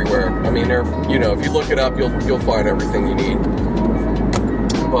them everywhere. I mean, they're if you look it up, you'll find everything you need.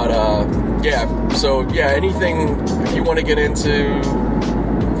 But yeah. So yeah, anything if you want to get into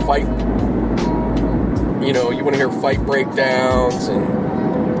fight. You want to hear fight breakdowns and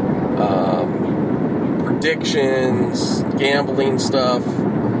predictions, gambling stuff.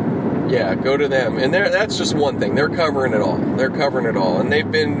 Yeah, go to them. And that's just one thing. They're covering it all. And they've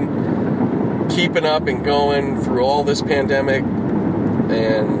been keeping up and going through all this pandemic.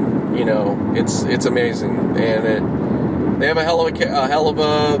 And, it's amazing. And they have a hell of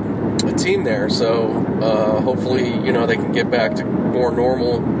a a team there. So hopefully, you know, they can get back to more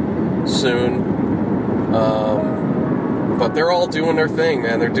normal soon. But they're all doing their thing,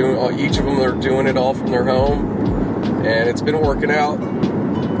 man. Each of them are doing it all from their home, and it's been working out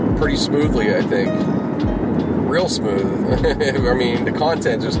pretty smoothly, I think. Real smooth. I mean, the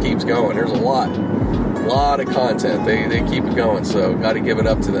content just keeps going. There's a lot of content. They keep it going, so got to give it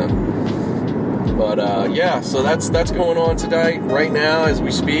up to them. But yeah, so that's going on tonight, right now as we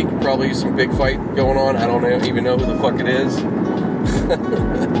speak. Probably some big fight going on. I don't even know who the fuck it is.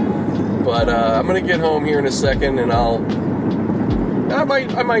 But I'm gonna get home here in a second, and I might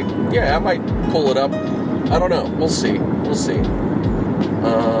pull it up. I don't know. We'll see.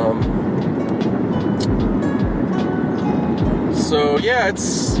 So yeah,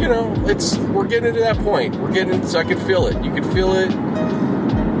 we're getting to that point. So I can feel it. You can feel it.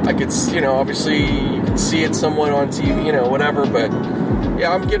 I could, obviously you can see it somewhat on TV, whatever. But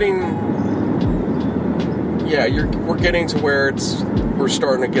yeah, we're getting to where we're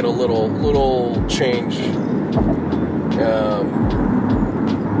starting to get a little change.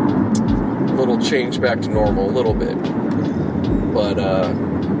 Little change back to normal, a little bit, but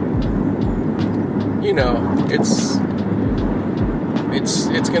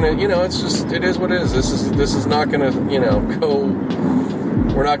it's gonna, it is what it is. This is not gonna, go.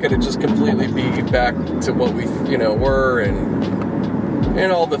 We're not gonna just completely be back to what we, were,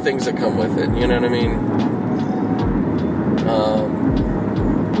 and all the things that come with it. You know what I mean?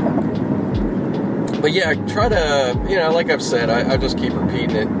 But yeah, try to, like I've said, I just keep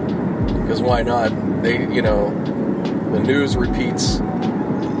repeating it. Because why not? The news repeats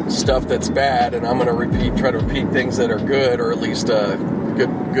stuff that's bad, and I'm going to try to repeat things that are good, or at least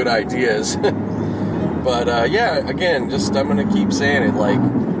good ideas. But yeah, again, I'm going to keep saying it. Like,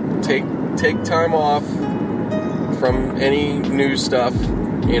 take time off from any news stuff,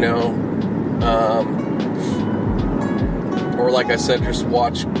 or like I said, just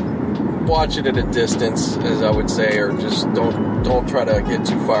watch it at a distance, as I would say, or just don't try to get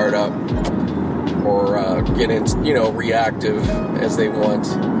too fired up or get into, reactive as they want.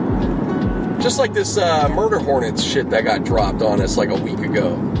 Just like this Murder Hornets shit that got dropped on us like a week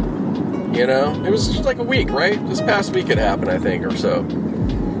ago. It was just like a week, right? This past week it happened, I think, or so.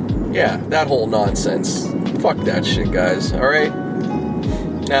 Yeah, that whole nonsense. Fuck that shit, guys. All right?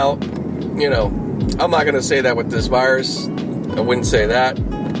 Now, I'm not going to say that with this virus. I wouldn't say that.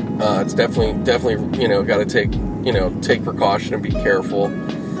 It's definitely, got to take precaution and be careful.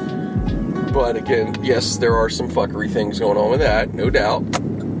 But again, yes, there are some fuckery things going on with that, no doubt.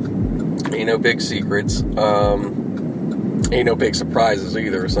 Ain't no big secrets. Ain't no big surprises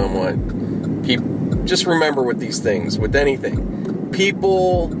either, somewhat. Just remember with these things, with anything,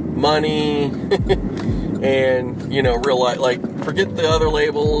 people, money, and, real life, like, forget the other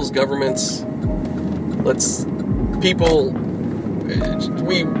labels, governments.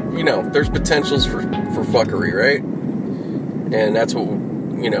 There's potentials for fuckery, right? And that's what,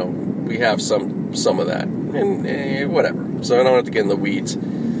 we have some of that, and whatever. So I don't have to get in the weeds,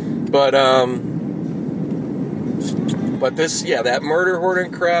 but this, yeah, that murder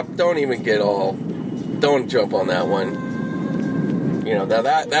hornet crap, don't jump on that one. Now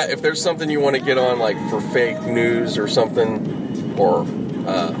that if there's something you want to get on, like for fake news or something, or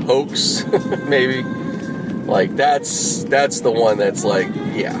hoax, maybe. Like, that's the one that's like,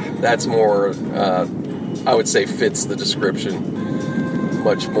 yeah, that's more, I would say fits the description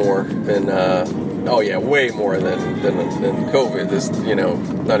much more than, way more than COVID. This,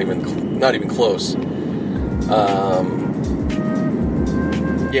 not even close.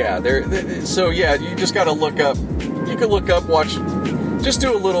 So yeah, you just got to look up, watch, just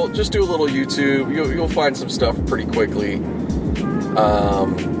do a little YouTube. You'll find some stuff pretty quickly.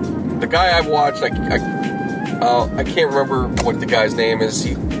 The guy I've watched, I can't remember what the guy's name is.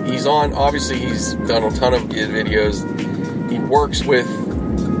 He's on, obviously he's done a ton of videos. He works with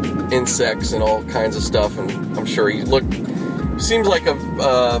insects and all kinds of stuff, and I'm sure seems like a,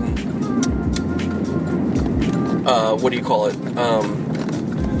 what do you call it?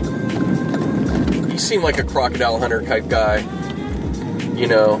 He seemed like a crocodile hunter type guy,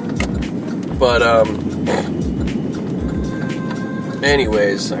 but,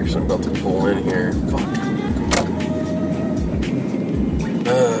 anyways, actually I'm about to pull in here. Fuck.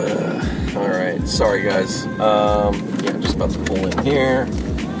 Alright, sorry guys. I'm just about to pull in here.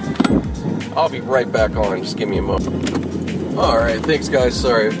 I'll be right back on, just give me a moment. Alright, thanks guys,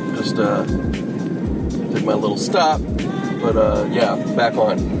 sorry, just took my little stop, but back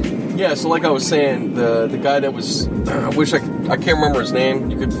on. Yeah, so like I was saying, the guy that was, I can't remember his name,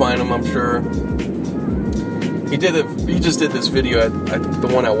 you could find him, I'm sure. He just did this video, the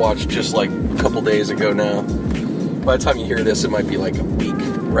one I watched just like a couple days ago now. By the time you hear this, it might be like a week,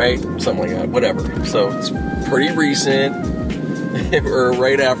 right? Something like that, whatever. So it's pretty recent, or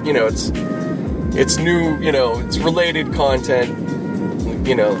right after, it's new, it's related content,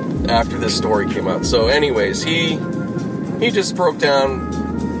 after this story came out. So anyways, he just broke down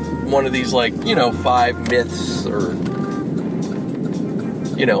one of these, 5 myths, or,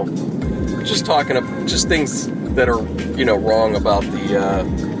 just things that are, wrong about the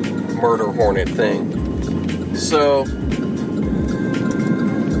murder hornet thing. So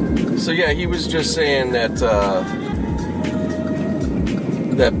yeah, he was just saying that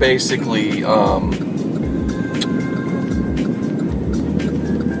that basically,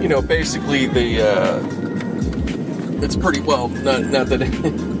 basically it's pretty well, not that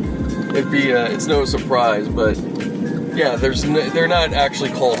it's no surprise, but yeah, they're not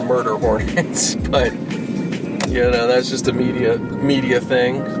actually called murder hornets, but that's just a media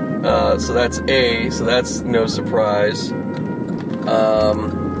thing. So that's A, so that's no surprise.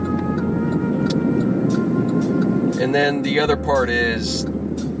 And then the other part is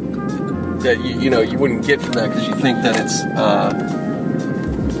that you wouldn't get from that, because you think that it's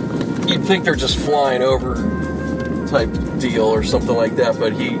you'd think they're just flying over type deal or something like that.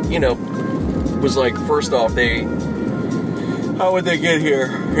 But he was like, first off, how would they get here?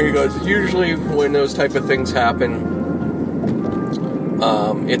 Here he goes, usually when those type of things happen,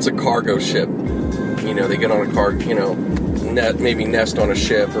 it's a cargo ship. They get on a maybe nest on a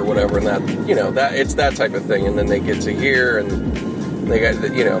ship or whatever, and that that it's that type of thing, and then they get to here and they got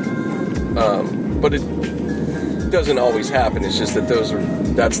but it doesn't always happen. It's just that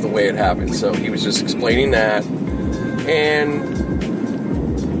that's the way it happens. So he was just explaining that, and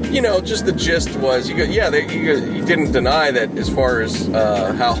just the gist was, he didn't deny that as far as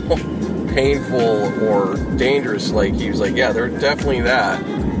how painful or dangerous. He was like, yeah, they're definitely that.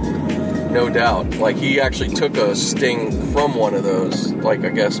 No doubt. He actually took a sting from one of those, I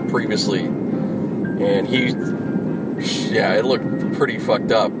guess, previously. And it looked pretty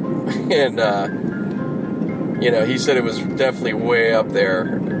fucked up. And, he said it was definitely way up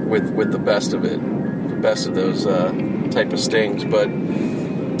there with the best of it. The best of those type of stings. But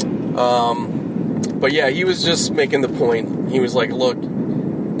yeah, he was just making the point. He was like, look,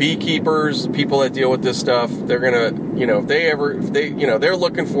 beekeepers, people that deal with this stuff, they're gonna, if they're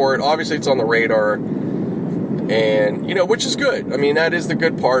looking for it. Obviously, it's on the radar, and which is good. I mean, that is the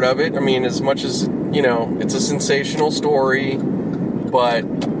good part of it. I mean, as much as it's a sensational story, but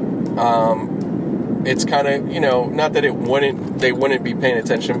it's kind of not that they wouldn't be paying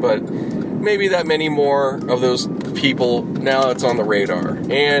attention, but maybe that many more of those people now it's on the radar,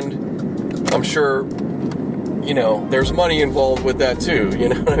 and I'm sure. There's money involved with that too, you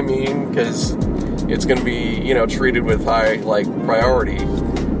know what I mean? Because it's going to be, treated with high, priority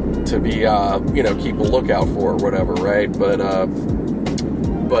to be, keep a lookout for or whatever, right? But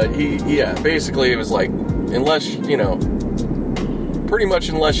basically it was like, unless, pretty much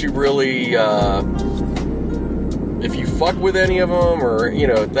unless you really, if you fuck with any of them, or,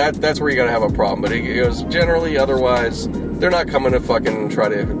 that's where you got to have a problem. But it goes, generally, otherwise, they're not coming to fucking try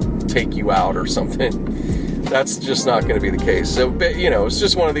to take you out or something. That's just not going to be the case. So, it's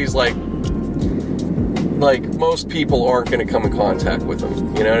just one of these, most people aren't going to come in contact with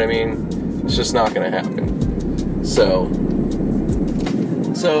them. You know what I mean? It's just not going to happen. So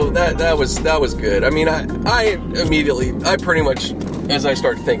that was good. I mean, I immediately, pretty much, as I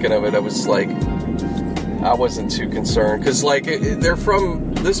started thinking of it, I was like, I wasn't too concerned. Because, they're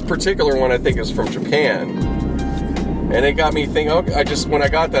from, this particular one, I think, is from Japan. And it got me thinking, when I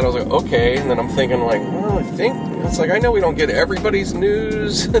got that, I was like, okay. And then I'm thinking, I think, it's I know we don't get everybody's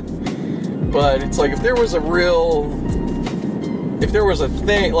news. But it's if there was a real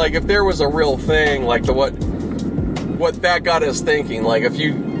thing, like what that got us thinking,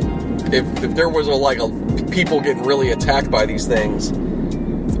 if there was people getting really attacked by these things,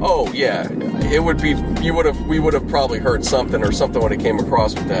 oh yeah, we would have probably heard something, or something when it came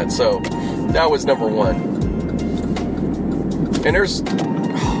across with that. So that was number one. And there's...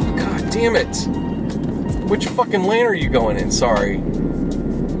 Oh, god damn it. Which fucking lane are you going in? Sorry.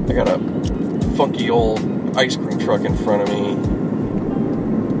 I got a funky old ice cream truck in front of me.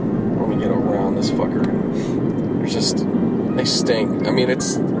 Let me get around this fucker. There's just... They stink. I mean,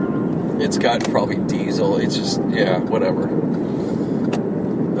 it's got probably diesel. It's just... Yeah, whatever.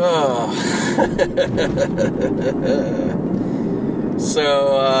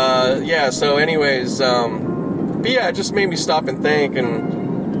 So anyways, but yeah, it just made me stop and think,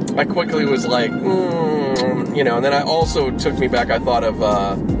 and I quickly was like, and then I also took me back, I thought of,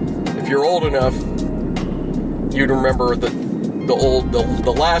 if you're old enough, you'd remember the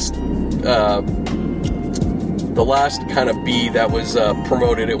last kind of bee that was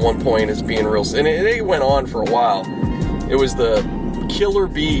promoted at one point as being real, and it went on for a while. It was the killer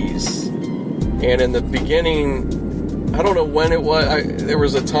bees, and in the beginning, I don't know when it was. There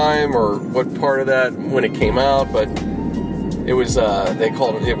was a time or what part of that when it came out, but it was they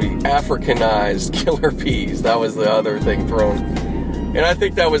called it Africanized killer bees. That was the other thing thrown, and I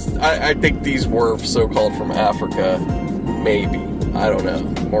think that was I think these were so-called from Africa, maybe, I don't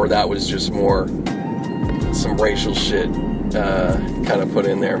know, or that was just more some racial shit kind of put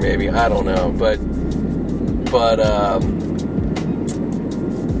in there, maybe, I don't know, but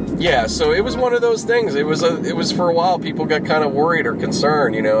yeah, so it was one of those things. It was for a while, people got kind of worried or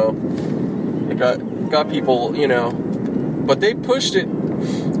concerned, you know. It got people, you know, but they pushed it.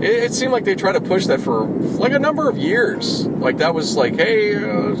 It seemed like they tried to push that for like a number of years. Like that was like, hey,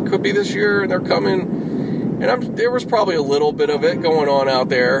 it could be this year, and they're coming. And there was probably a little bit of it going on out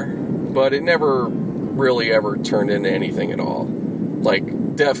there, but it never really ever turned into anything at all.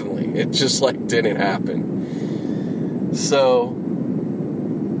 Like, definitely, it just like didn't happen. So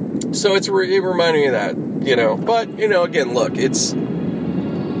it reminded me of that, you know. But, you know, again, look, it's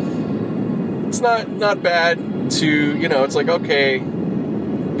not bad to, you know, it's like, okay,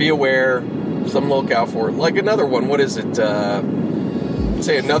 be aware, something to look out for. Like another one, what is it?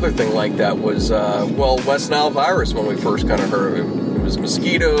 Say another thing like that was, West Nile virus, when we first kind of heard of it. It was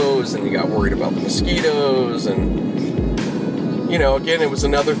mosquitoes, and you got worried about the mosquitoes, and, you know, again, it was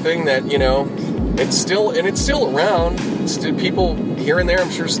another thing that, you know, it's still around. People here and there, I'm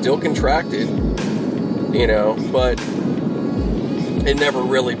sure, still contracted, you know, but it never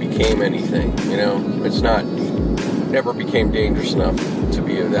really became anything, you know. It's never became dangerous enough to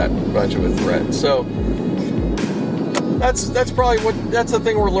be that much of a threat. So that's probably that's the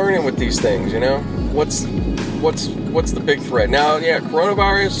thing we're learning with these things, you know. What's the big threat now? Yeah,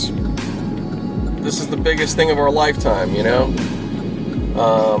 coronavirus. This is the biggest thing of our lifetime, you know.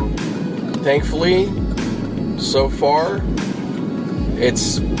 Thankfully, so far,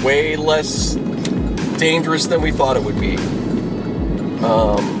 it's way less dangerous than we thought it would be.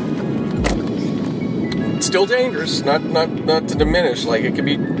 It's still dangerous, not to diminish. Like, it could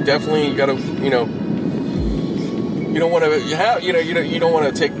be definitely, you gotta, you know, you don't want to have, you know, you don't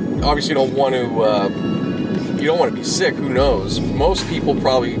want to take, obviously you don't want to be sick. Who knows? Most people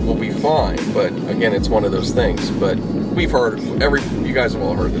probably will be fine, but again, it's one of those things. But we've heard, you guys have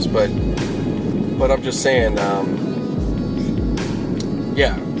all heard this, but I'm just saying,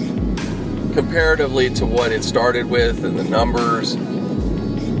 yeah, comparatively to what it started with and the numbers,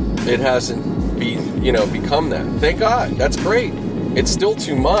 it hasn't become that. Thank God. That's great. It's still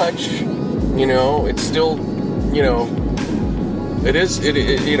too much, you know. It's still, you know, it is,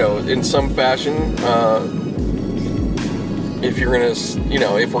 you know, in some fashion. If you're gonna, you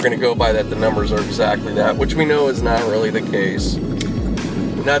know, if we're gonna go by that, the numbers are exactly that, which we know is not really the case.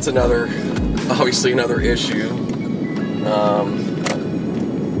 And that's obviously another issue.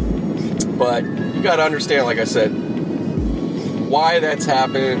 But you got to understand, like I said, why that's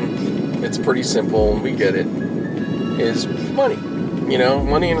happening. It's pretty simple, and we get it. Is money, you know,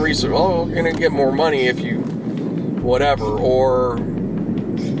 money and research. Oh, we're gonna get more money if you, whatever, or,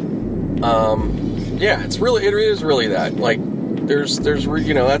 yeah, it is really that. Like, there's,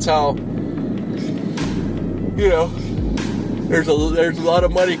 you know, that's how, you know, there's a lot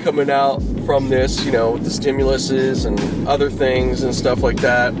of money coming out from this, you know, with the stimuluses and other things and stuff like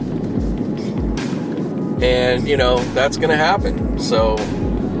that. And, you know, that's going to happen. So,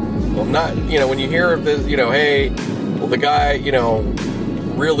 well, not, you know, when you hear of this, you know, hey, well, the guy, you know,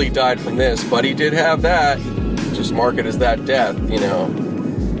 really died from this, but he did have that, just mark it as that death, you know.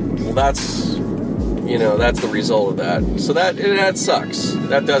 Well, that's, you know, that's the result of that. So that sucks.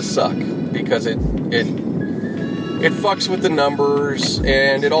 That does suck, because it fucks with the numbers,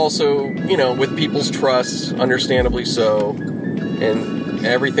 and it also, you know, with people's trust, understandably so, and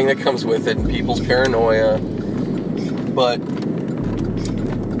everything that comes with it, and people's paranoia. But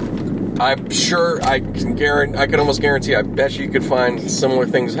I'm sure I can almost guarantee, I bet you could find similar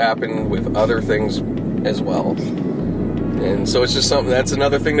things happen with other things as well. And so it's just something, that's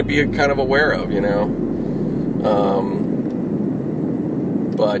another thing to be kind of aware of, you know.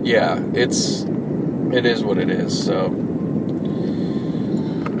 But yeah, it is what it is. So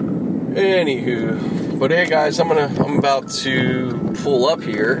anywho, but hey guys, I'm about to pull up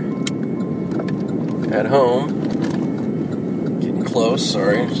here at home. Getting close,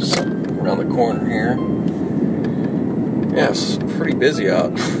 sorry, just around the corner here. Yeah, it's pretty busy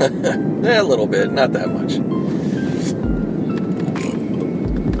out. Yeah, a little bit, not that much.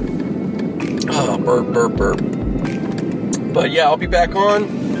 Oh, burp. But yeah, I'll be back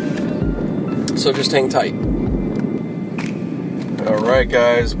on, so just hang tight. Alright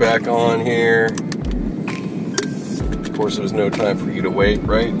guys, back on here. Of course, there's no time for you to wait,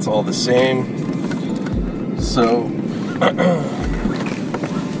 right? It's all the same. So,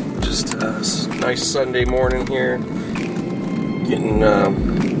 just a nice Sunday morning here. Getting on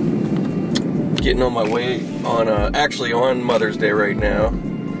my way on, actually on Mother's Day right now.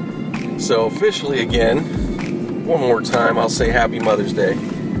 So officially again, one more time, I'll say Happy Mother's Day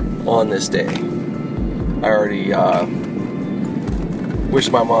on this day. I already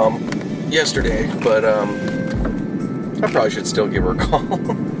wished my mom yesterday, but I probably should still give her a call.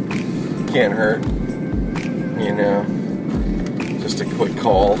 Can't hurt, you know, just a quick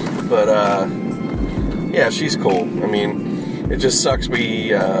call. But yeah, she's cool. I mean, it just sucks we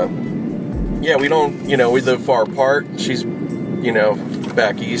don't, you know, we live far apart. She's, you know,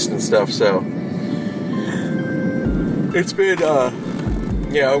 back east and stuff, so it's been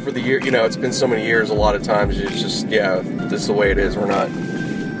over the year, you know, it's been so many years. A lot of times it's just, this is the way it is. We're not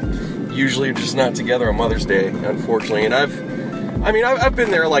usually just not together on Mother's Day, unfortunately. And I've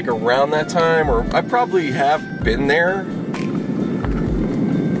been there like around that time, or I probably have been there.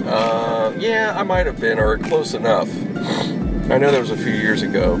 I might have been, or close enough. I know that was a few years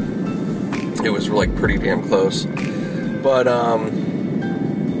ago. It was like pretty damn close. But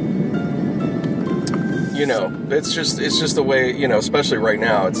you know, it's just the way, you know, especially right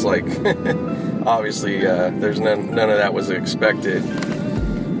now, it's like obviously there's none of that was expected.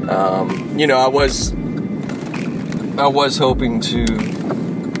 You know, I was hoping to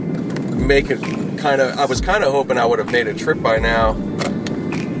make it I was kind of hoping I would have made a trip by now,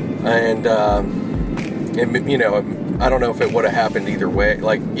 and you know, I don't know if it would have happened either way,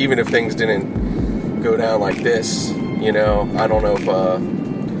 like even if things didn't go down like this, you know, I don't know if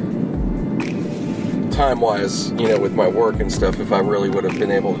time-wise, you know, with my work and stuff, if I really would have been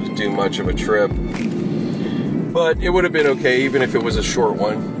able to do much of a trip. But it would have been okay, even if it was a short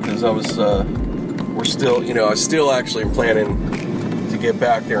one, because I was, we're still, you know, I still actually am planning to get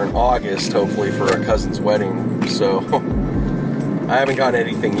back there in August, hopefully, for a cousin's wedding. So, I haven't gotten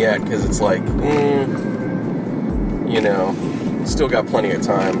anything yet, because it's like, you know, still got plenty of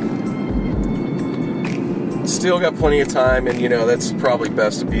time. And you know, that's probably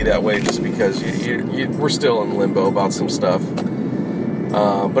best to be that way, just because we're still in limbo about some stuff.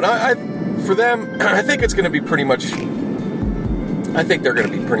 But for them, I think it's going to be pretty much. I think they're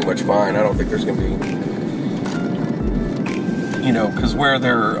going to be pretty much fine. I don't think there's going to be, you know, because where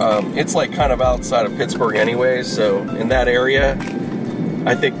they're, it's like kind of outside of Pittsburgh anyways. So in that area,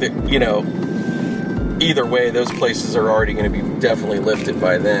 I think that, you know, either way, those places are already going to be definitely lifted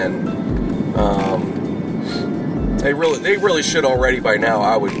by then. They really should already by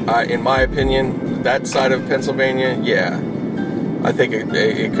now. In my opinion, that side of Pennsylvania, yeah, I think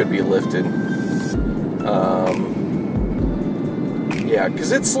it could be lifted. Yeah,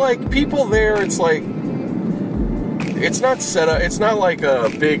 because it's like people there. It's like it's not set up. It's not like a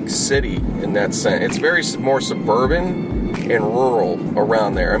big city in that sense. It's very more suburban and rural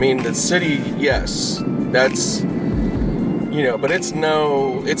around there. I mean, the city, yes, that's, you know, but it's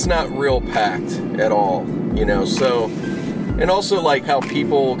not real packed at all. You know, so, and also like how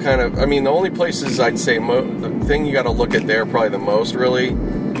people kind of, I mean, the only places I'd say, the thing you got to look at there probably the most really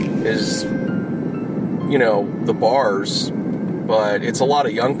is, you know, the bars, but it's a lot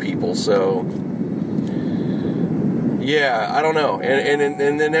of young people, so, yeah, I don't know, and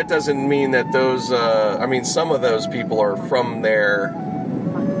then that doesn't mean that those, I mean, some of those people are from there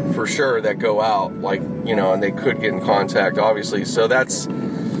for sure that go out, like, you know, and they could get in contact, obviously, so that's,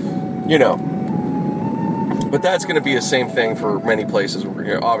 you know, but that's going to be the same thing for many places.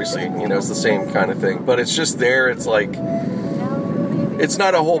 Obviously, you know, it's the same kind of thing. But it's just there. It's like, it's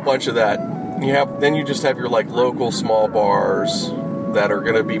not a whole bunch of that. Then you just have your like local small bars that are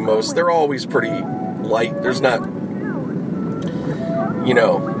going to be they're always pretty light. There's not, you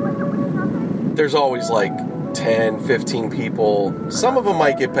know, there's always like 10, 15 people. Some of them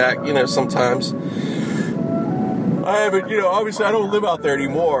might get packed, you know, sometimes. I haven't, you know, obviously I don't live out there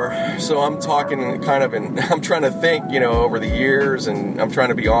anymore, so I'm talking kind of, I'm trying to think, you know, over the years, and I'm trying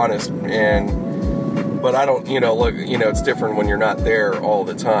to be honest, but I don't, you know, look, you know, it's different when you're not there all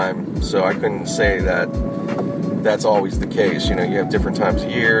the time, so I couldn't say that that's always the case, you know, you have different times of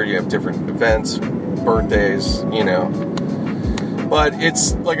year, you have different events, birthdays, you know, but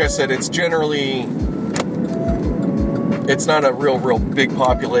it's, like I said, it's generally, it's not a real big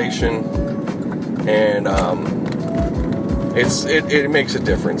population, and, it makes a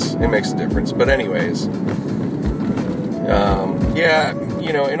difference. It makes a difference. But anyways, yeah,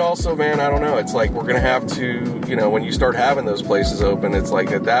 and also, man, I don't know. It's like we're going to have to, when you start having those places open, it's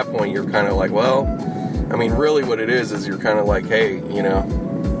like at that point you're kind of like, well, I mean, really what it is you're kind of like, hey,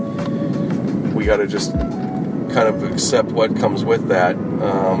 we got to just kind of accept what comes with that.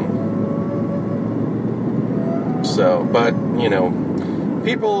 But,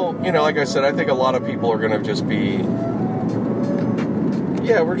 people, like I said, I think a lot of people are going to just be,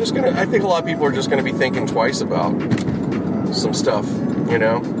 I think a lot of people are just going to be thinking twice about some stuff,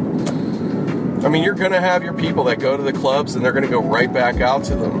 I mean, you're going to have your people that go to the clubs and they're going to go right back out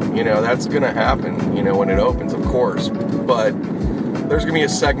to them. That's going to happen, when it opens, of course. But there's going to be a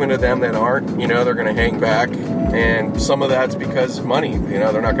segment of them that aren't, they're going to hang back. And some of that's because money,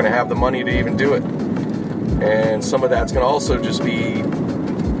 they're not going to have the money to even do it. And some of that's going to also just be,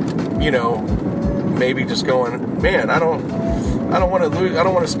 maybe just going, man, I don't want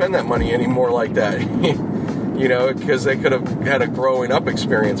to spend that money anymore like that. Because they could have had a growing up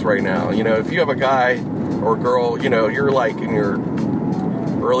experience right now. If you have a guy or a girl, you're like in your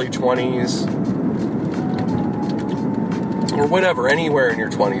early 20s or whatever, anywhere in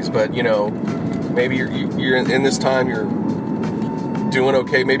your 20s, but, maybe you're in this time, you're doing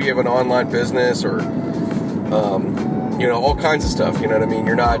okay. Maybe you have an online business or, all kinds of stuff, you know what I mean?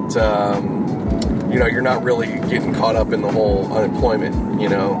 You're not, you're not really getting caught up in the whole unemployment,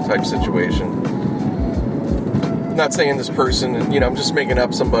 type situation. I'm not saying this person, I'm just making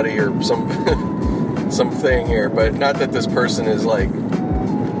up somebody or something here, but not that this person is like,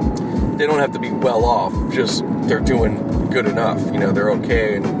 they don't have to be well off, just they're doing good enough, they're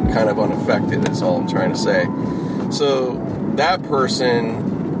okay and kind of unaffected is all I'm trying to say. So that person,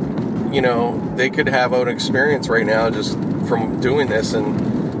 they could have an experience right now just from doing this, and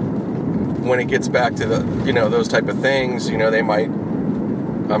when it gets back to the, those type of things, they might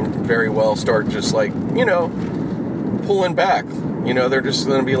very well start just like, pulling back. They're just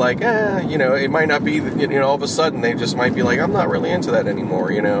going to be like, it might not be, all of a sudden they just might be like, I'm not really into that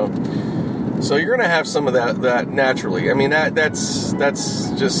anymore, So you're going to have some of that naturally. I mean, that's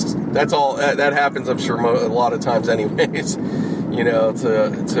all, that happens, I'm sure, a lot of times anyways,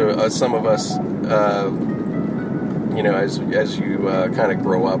 to some of us, as you kind of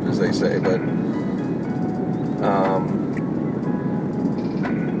grow up, as they say, but,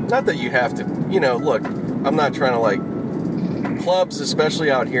 not that you have to, look, I'm not trying to like, clubs, especially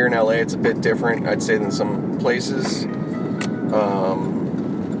out here in LA, it's a bit different, I'd say, than some places.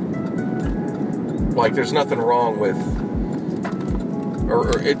 Like, there's nothing wrong with,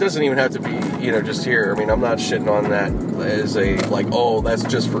 or it doesn't even have to be, just here. I mean, I'm not shitting on that as a, like, oh, that's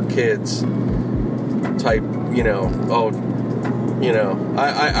just for kids type,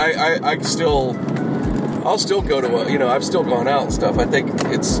 I'll still go to I've still gone out and stuff. I think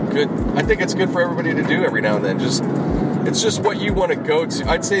it's good for everybody to do every now and then. It's just what you want to go to.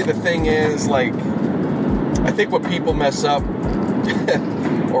 I'd say the thing is, like, I think what people mess up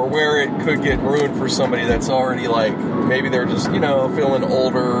or where it could get ruined for somebody that's already, like, maybe they're just, feeling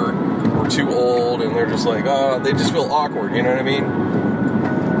older or too old, and they're just like, oh, they just feel awkward, you know what I mean?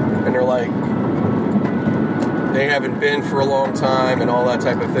 And they're like, they haven't been for a long time and all that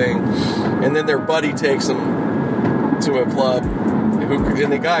type of thing. And then their buddy takes them to a club,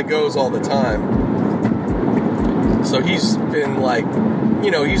 and the guy goes all the time. So he's been like,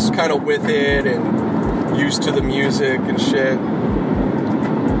 he's kind of with it and used to the music and shit.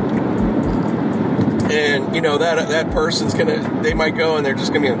 And, that person's they might go and they're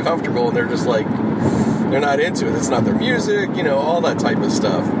just gonna be uncomfortable, and they're just like, they're not into it. It's not their music, all that type of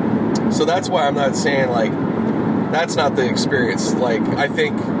stuff. So that's why I'm not saying, like, that's not the experience. Like, I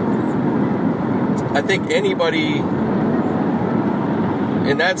think anybody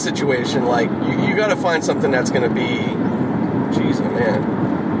in that situation, like, you got to find something that's going to be, geez,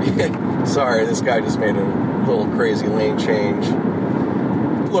 man. Sorry, this guy just made a little crazy lane change.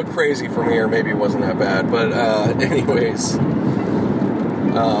 Looked crazy from here. Maybe it wasn't that bad, but anyways.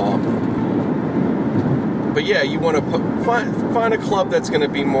 But yeah, you want to find a club that's going to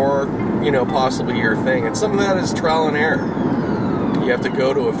be more, possibly your thing. And some of that is trial and error. You have to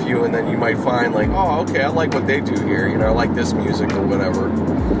go to a few, and then you might find, like, oh, okay, I like what they do here. I like this music or whatever.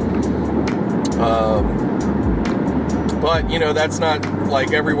 But, that's not,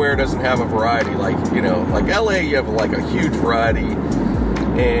 like, everywhere doesn't have a variety. Like, like LA, you have, like, a huge variety.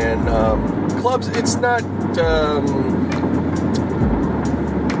 And clubs, it's not,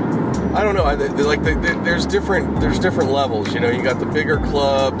 I don't know. There's different levels. You got the bigger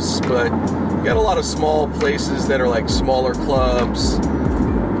clubs, but you got a lot of small places that are like smaller clubs,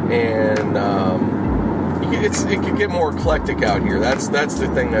 and it could get more eclectic out here. That's the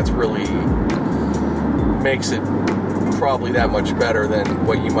thing that's really makes it probably that much better than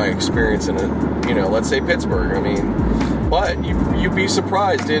what you might experience in a, you know, let's say Pittsburgh. I mean, but you'd be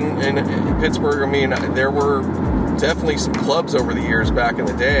surprised in Pittsburgh. I mean, there were definitely some clubs over the years back in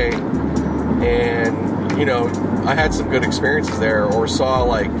the day, and, you know, I had some good experiences there, or saw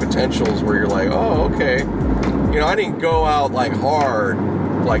like potentials where you're like, oh, okay. You know, I didn't go out like hard.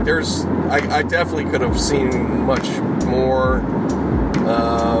 Like I definitely could have seen much more,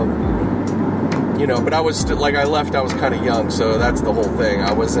 you know, but I was still, like, I left, I was kind of young, so that's the whole thing.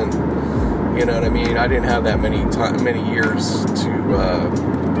 I wasn't, you know what I mean? I didn't have that many years to,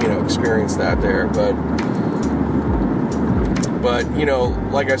 you know, experience that there, but, you know,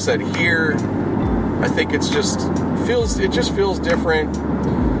 like I said, here, I think it just feels different,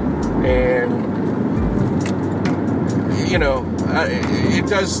 and, you know, it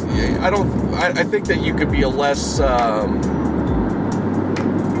does, I think that you could be a less, I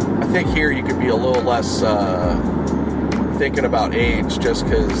think here you could be a little less thinking about age, just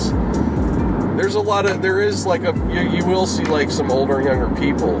because there is like you will see like some older and younger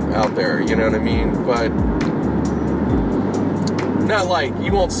people out there, you know what I mean? But not like,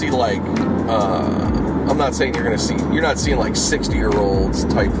 you won't see like, I'm not saying you're not seeing like 60-year-olds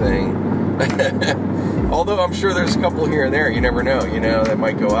type thing. Although I'm sure there's a couple here and there, you never know, you know, that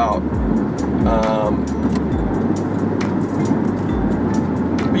might go out.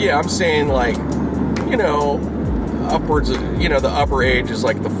 But yeah, I'm saying like, you know, upwards of, you know, the upper age is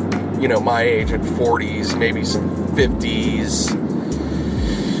like you know, my age at 40s, maybe some 50s.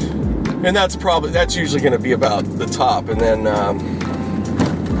 And that's usually going to be about the top. And then,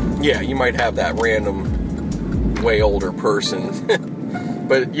 yeah, you might have that random way older person.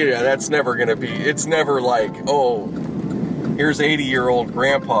 But, you know, that's never going to be, it's never like, oh, here's 80-year-old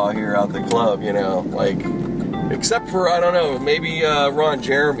grandpa here at the club, you know, like, except for, I don't know, maybe Ron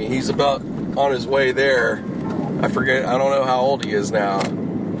Jeremy, he's about on his way there. I forget, I don't know how old he is now.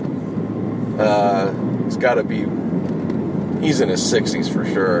 He's got to be, he's in his 60s for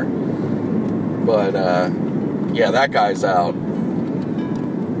sure. But, yeah, that guy's out.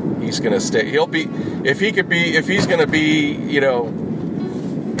 He's going to stay, if he's going to be, you know,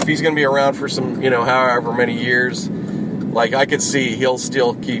 if he's going to be around for some, you know, however many years, like, I could see he'll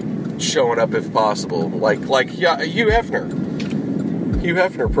still keep showing up if possible. Like Hugh Hefner. Hugh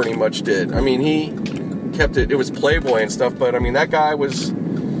Hefner pretty much did. I mean, he kept it was Playboy and stuff, but, I mean, that guy was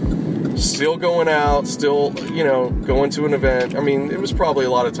still going out, still, you know, going to an event. I mean, it was probably a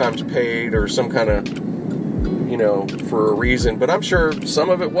lot of times paid or some kind of, you know, for a reason, but I'm sure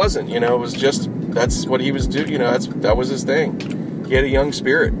some of it wasn't, you know, it was just, that's what he was doing, you know, that was his thing. He had a young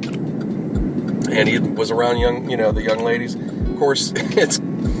spirit, and he was around young, you know, the young ladies. Of course, it's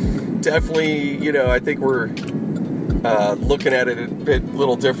definitely, you know, I think we're looking at it a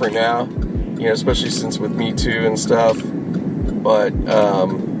little different now, you know, especially since with Me Too and stuff, but,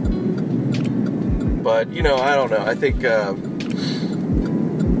 you know, I don't know, I think,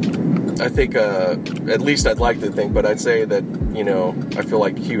 at least I'd like to think, but I'd say that, you know, I feel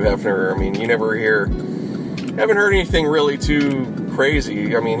like Hugh Hefner, I mean, you never haven't heard anything really too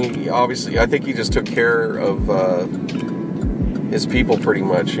crazy. I mean, he obviously, I think he just took care of his people pretty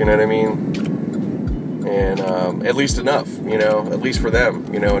much, you know what I mean? And at least enough, you know, at least for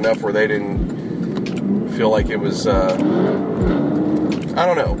them, you know, enough where they didn't feel like it was, I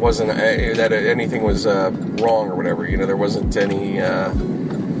don't know, wasn't that anything was wrong or whatever, you know, there wasn't any, at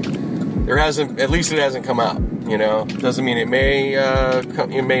least it hasn't come out, you know. Doesn't mean it may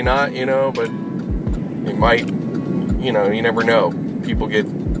not, you know, but it might, you know, you never know. People get,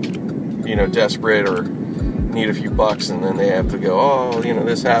 you know, desperate or need a few bucks, and then they have to go, oh, you know,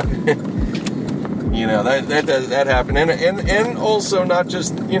 this happened. You know, that happened. And also not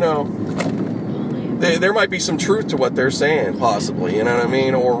just, you know, there might be some truth to what they're saying, possibly, you know what I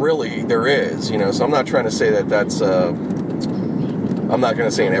mean? Or really, there is, you know, so I'm not trying to say that that's, I'm not going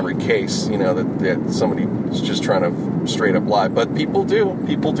to say in every case, you know, that somebody is just trying to straight up lie, but people do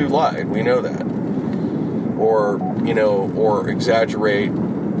lie, we know that. Or, you know, or exaggerate,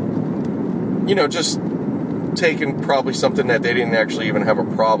 you know, just taking probably something that they didn't actually even have a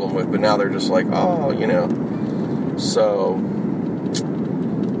problem with, but now they're just like, oh, you know, so,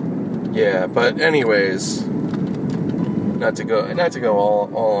 yeah, but anyways, not to go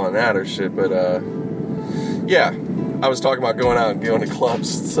all on that or shit, but, yeah, I was talking about going out and going to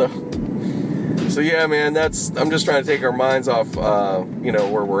clubs, so yeah, man, I'm just trying to take our minds off, you know,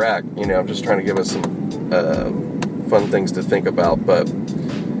 where we're at, you know, I'm just trying to give us some, fun things to think about, but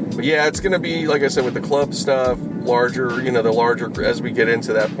yeah, it's going to be, like I said, with the club stuff, larger, you know, the larger, as we get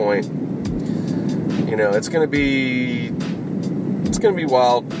into that point, you know, it's going to be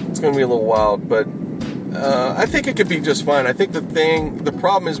wild, it's going to be a little wild, but I think it could be just fine. I think the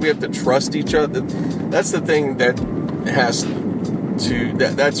problem is we have to trust each other. That's the thing that has to,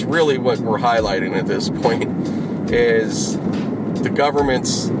 that's really what we're highlighting at this point, is the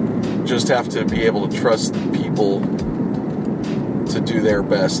governments just have to be able to trust people to do their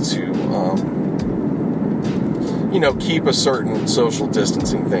best to, keep a certain social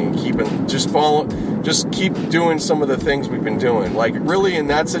distancing thing, just keep doing some of the things we've been doing. Like, really, in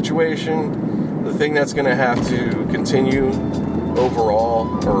that situation, the thing that's going to have to continue overall,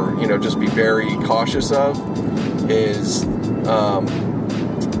 or, just be very cautious of, is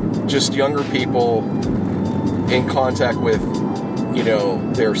just younger people in contact with,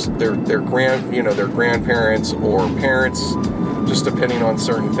 their grandparents or parents, just depending on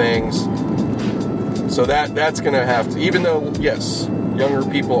certain things. So that's going to have to, even though, yes, younger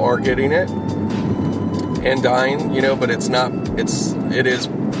people are getting it and dying, but it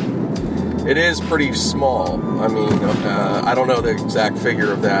is pretty small. I mean, I don't know the exact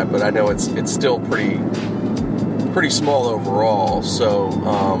figure of that, but I know it's still pretty small overall. So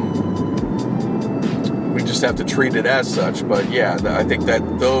we just have to treat it as such. But yeah, I think that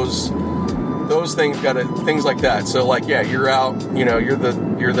those things things like that. So like, yeah, you're out, you're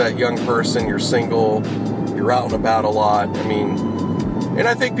that young person, you're single, you're out and about a lot. I mean, and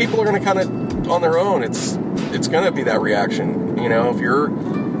I think people are going to kind of on their own. It's going to be that reaction. If you're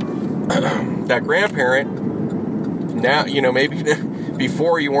that grandparent now, maybe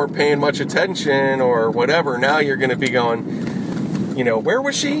before you weren't paying much attention or whatever. Now you're going to be going, where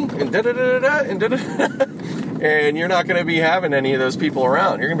was she? And da-da-da-da-da, and da-da-da-da. And you're not going to be having any of those people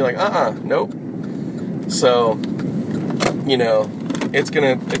around. You're going to be like, nope. So, it's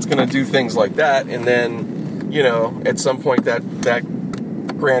going to do things like that. And then, at some point that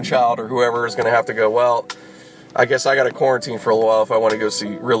grandchild or whoever is going to have to go, well, I guess I got to quarantine for a little while if I want to go see,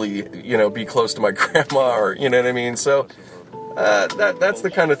 really, be close to my grandma, or, you know what I mean? So, that's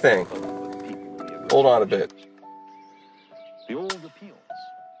the kind of thing. Hold on a bit. The old appeals,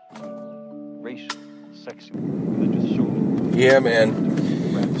 racial, sexual, religious chauvinism. Yeah,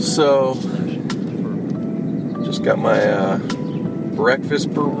 man. So, just got my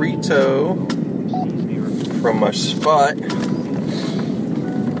breakfast burrito from my spot.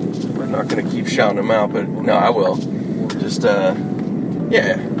 I'm not going to keep shouting them out, but no, I will. Just,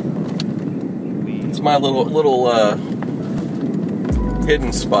 yeah. It's my little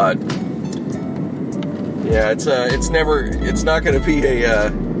hidden spot. Yeah, it's not going to be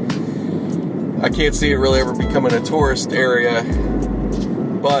I can't see it really ever becoming a tourist area,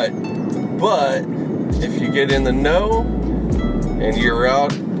 but if you get in the know and you're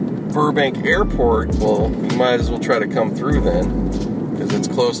out Burbank Airport, well, you might as well try to come through then, because it's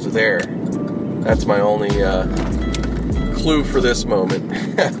close to there. That's my only clue for this moment.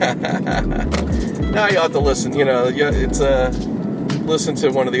 Now you have to listen, it's listen to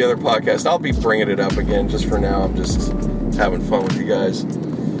one of the other podcasts. I'll be bringing it up again. Just for now, I'm just having fun with you guys.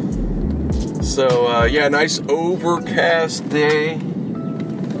 So, yeah, nice overcast day.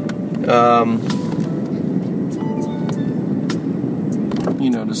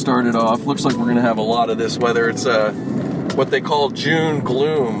 To start it off, looks like we're going to have a lot of this weather. It's what they call June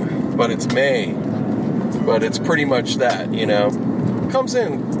gloom, but it's May. But it's pretty much that, Comes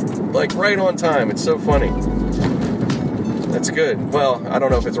in, like, right on time. It's so funny. That's good. Well, I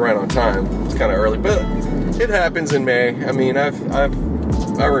don't know if it's right on time. It's kind of early, but it happens in May. I mean, I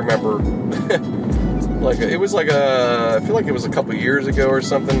remember, I feel like it was a couple years ago or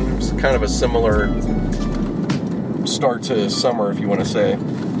something. It was kind of a similar start to summer, if you want to say.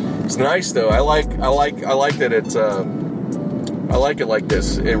 It's nice though. I like that it's. I like it like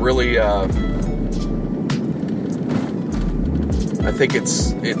this. It really. I think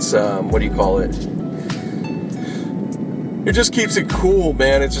it's. What do you call it? It just keeps it cool,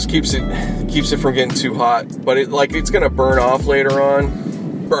 man. It just keeps it from getting too hot. But it's gonna burn off later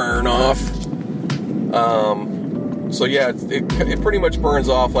on. Burn off. So yeah, it pretty much burns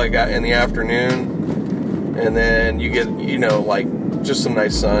off like in the afternoon, and then you get just some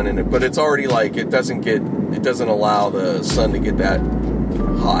nice sun in it. But it's already it doesn't allow the sun to get that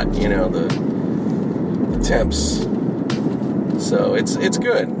hot. The temps. So it's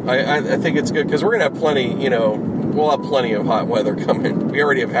good. I think it's good because we're gonna have plenty. We'll have plenty of hot weather coming. We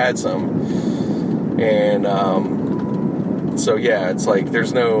already have had some, and so yeah, it's like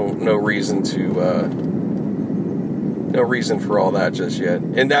there's no reason for all that just yet.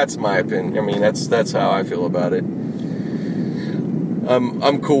 And that's my opinion. I mean, that's how I feel about it.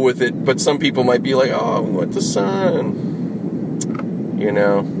 I'm cool with it, but some people might be like, "Oh, we want the sun,"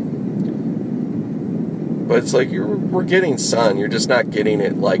 But it's like we're getting sun. You're just not getting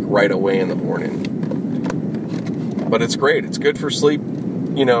it like right away in the morning. But it's great. It's good for sleep,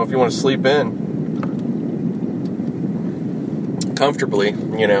 you know, if you want to sleep in comfortably,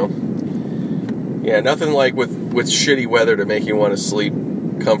 you know. Yeah, nothing like with shitty weather to make you want to sleep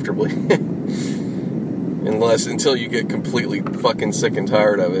comfortably. Until you get completely fucking sick and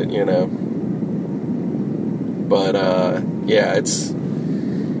tired of it, you know. But, yeah, it's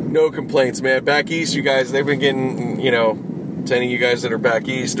no complaints, man. Back east, you guys, they've been getting, you know, to any of you guys that are back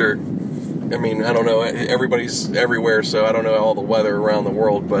east, or, I mean, I don't know, everybody's everywhere, so I don't know all the weather around the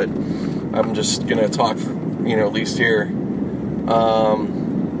world, but I'm just gonna talk, you know, at least here.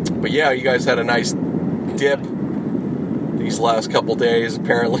 But yeah, you guys had a nice dip these last couple days.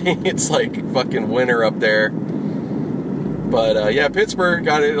 Apparently, it's like fucking winter up there. But yeah, Pittsburgh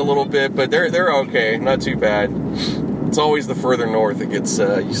got it a little bit, but they're okay, not too bad. It's always the further north it gets,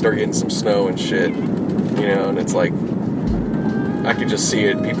 you start getting some snow and shit, you know, and it's like, I could just see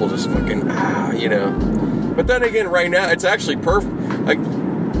it, people just fucking, you know. But then again, right now, it's actually perfect, like,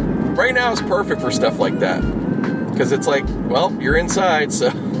 right now is perfect for stuff like that, because it's like, well, you're inside, so,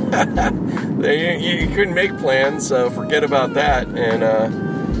 you couldn't make plans, so forget about that, and,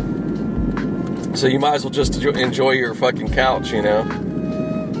 so you might as well just enjoy your fucking couch, you know,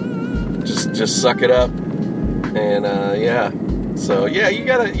 just suck it up. And, yeah, so, yeah, you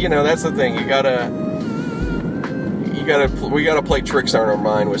gotta, you know, that's the thing, we gotta play tricks on our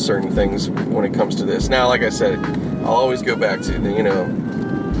mind with certain things when it comes to this. Now, like I said, I'll always go back to the, you know,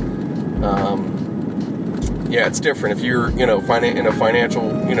 yeah, it's different if you're, you know, in a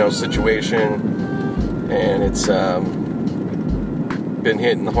financial, you know, situation, and it's, been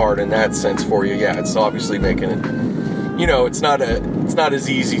hitting hard in that sense for you. Yeah, it's obviously making it, you know, it's not as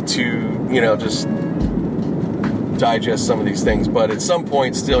easy to, you know, just digest some of these things, but at some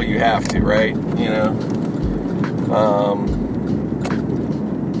point still you have to, right? You know.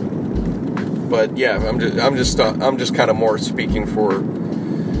 But yeah, I'm just kind of more speaking for,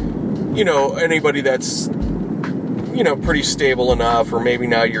 you know, anybody that's, you know, pretty stable enough, or maybe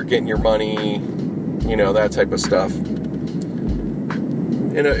now you're getting your money, you know, that type of stuff.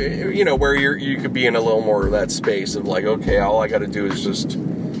 In a, you know, where you could be in a little more of that space of like, okay, all I got to do is just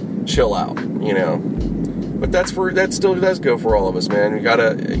chill out, you know. But that still does go for all of us, man. We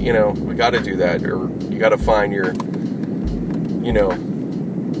gotta do that, or you gotta find your, you know,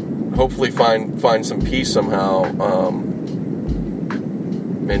 hopefully find some peace somehow,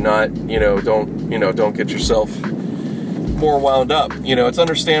 and not, you know, don't get yourself more wound up. You know, it's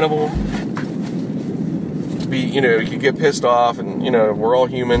understandable to be, you know, you can get pissed off, and, you know, we're all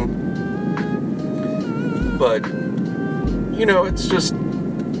human, but, you know, it's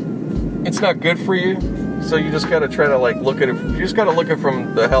not good for you. So you just gotta try to, like, look at it. You just gotta look at it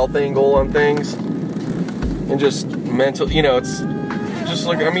from the health angle on things, and just mental. You know, it's just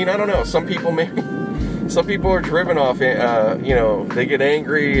like, I mean, I don't know. Some people are driven off. You know, they get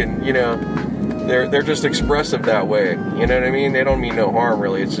angry, and, you know, they're just expressive that way. You know what I mean? They don't mean no harm,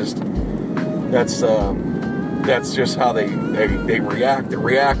 really. It's just that's just how they react. They're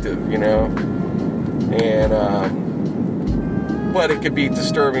reactive, you know, and. But it could be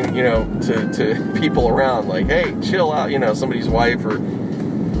disturbing, you know, to people around, like, hey, chill out, you know, somebody's wife, or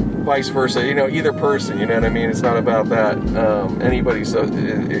vice versa, you know, either person, you know what I mean? It's not about that, anybody, so,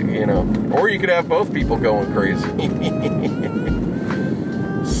 you know, or you could have both people going crazy.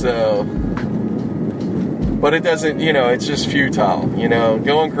 So, but it doesn't, you know, it's just futile, you know,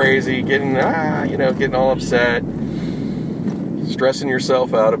 going crazy, getting all upset, stressing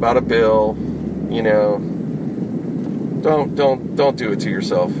yourself out about a bill, you know. Don't do it to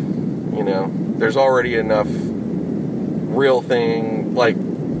yourself, you know. There's already enough real thing, like,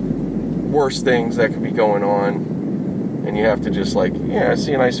 worse things that could be going on, and you have to just, like, yeah, I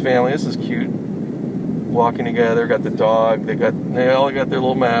see a nice family, this is cute, walking together, got the dog, they all got their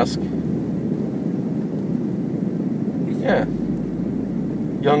little mask, yeah,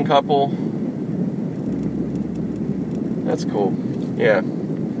 young couple, that's cool, yeah.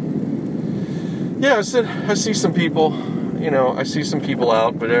 Yeah, I see some people, you know, I see some people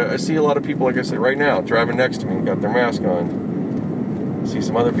out, but I see a lot of people, like I said, right now, driving next to me, got their mask on. I see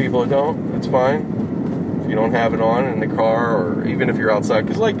some other people that don't, that's fine. If you don't have it on in the car, or even if you're outside,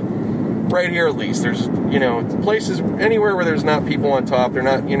 because, like, right here at least, there's, you know, places, anywhere where there's not people on top, they're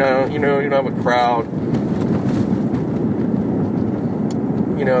not, you don't have a crowd.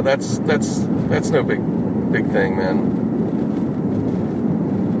 You know, that's no big thing, man.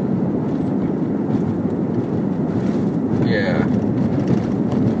 Yeah,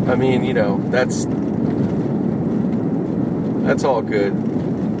 I mean, you know, that's all good.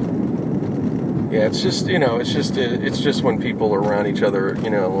 Yeah, it's just, you know, it's just when people are around each other, you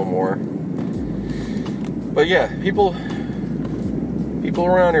know, a little more. But yeah, people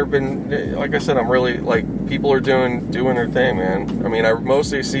around here have been, like I said, I'm really, like, people are doing their thing, man. I mean, I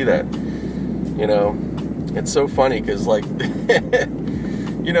mostly see that, you know. It's so funny, because, like,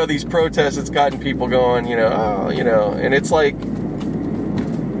 you know, these protests, it's gotten people going, you know, oh, you know, and it's like,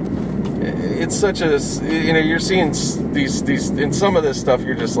 it's such a, you know, you're seeing these, in some of this stuff,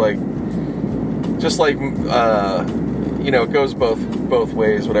 you're just like, you know, it goes both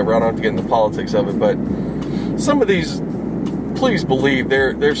ways, whatever. I don't have to get into the politics of it, but some of these, please believe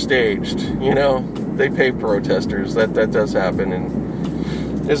they're staged, you know. They pay protesters. That does happen,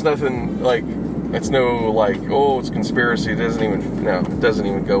 and there's nothing like, it's no like, oh, it's conspiracy. It doesn't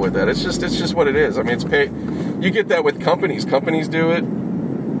even go with that. It's just what it is. I mean, it's paid. You get that with companies. Companies do it.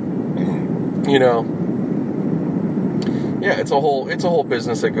 You know. Yeah, it's a whole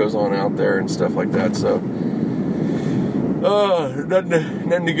business that goes on out there and stuff like that. So,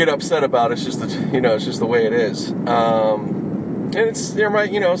 nothing to get upset about. It's just that, you know, it's just the way it is. And there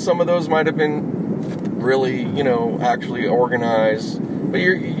might, you know, some of those might have been really, you know, actually organized, but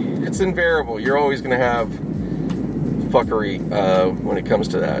it's invariable. You're always going to have fuckery when it comes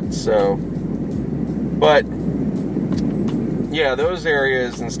to that. So, but yeah, those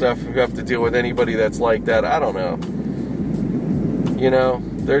areas and stuff, you have to deal with anybody that's like that. I don't know. You know,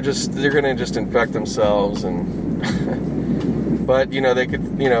 they're going to just infect themselves, and but, you know, they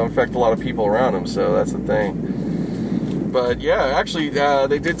could, you know, infect a lot of people around them. So that's the thing. But yeah, actually,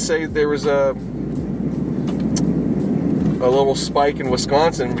 they did say there was a little spike in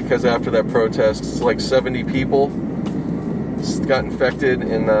Wisconsin, because after that protest, it's like 70 people got infected,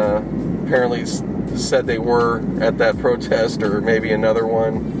 and apparently said they were at that protest, or maybe another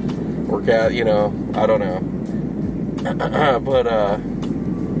one, or you know, I don't know. But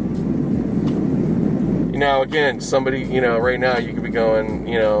you know, again, somebody, you know, right now you could be going,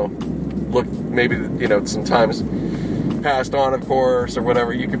 you know, look, maybe, you know, sometimes passed on, of course, or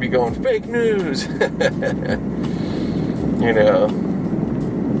whatever, you could be going fake news. You know,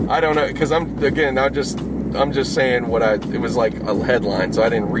 I don't know, because I'm just saying it was like a headline, so I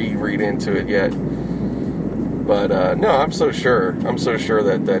didn't read into it yet. But no, I'm so sure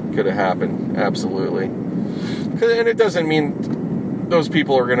that could have happened, absolutely. And it doesn't mean those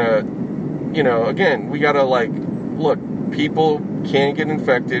people are gonna, you know, again, we gotta, like, look, people can get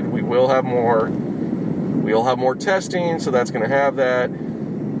infected. We will have more testing, so that's gonna have that,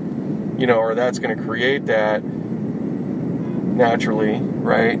 you know, or that's gonna create that naturally,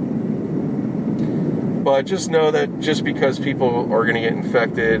 right? But just know that just because people are gonna get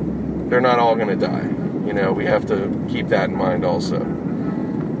infected, they're not all gonna die. You know, we have to keep that in mind also.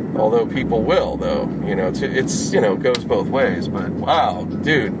 Although people will, though, you know, it's, you know, it goes both ways. But wow,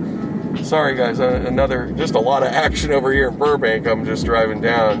 dude, sorry guys, just a lot of action over here in Burbank. I'm just driving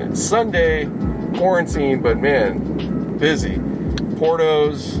down. It's Sunday, quarantine, but man, busy.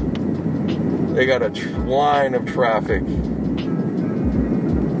 Portos, they got a line of traffic.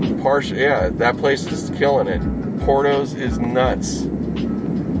 Yeah, that place is killing it. Portos is nuts.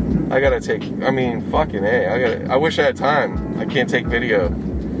 Fucking A. I wish I had time. I can't take video.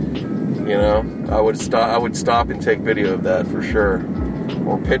 You know, I would stop and take video of that for sure,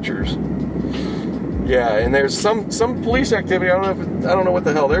 or pictures. Yeah, and there's some police activity. I don't know what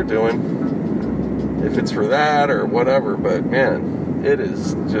the hell they're doing, if it's for that or whatever. But man, it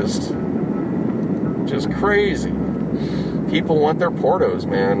is just crazy. People want their Portos,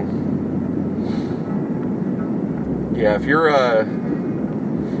 man. Yeah, if you're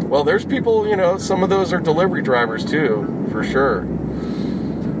well, there's people, you know, some of those are delivery drivers too, for sure.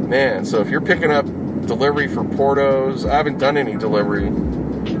 Man, so if you're picking up delivery for Portos, I haven't done any delivery.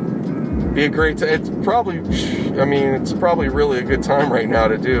 Be a great it's probably really a good time right now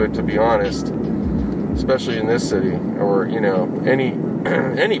to do it, to be honest. Especially in this city, or, you know,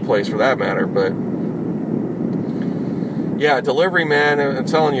 any place for that matter. But yeah, delivery, man, I'm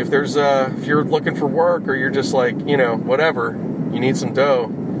telling you, if you're looking for work, or you're just like, you know, whatever, you need some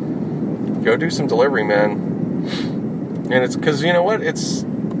dough, go do some delivery, man. And it's because, you know what, it's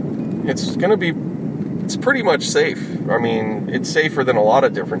pretty much safe. I mean, it's safer than a lot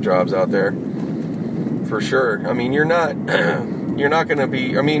of different jobs out there, for sure. I mean, you're not going to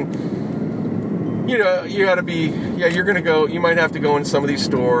be, I mean, you know, you got to be, yeah, you're going to go, you might have to go in some of these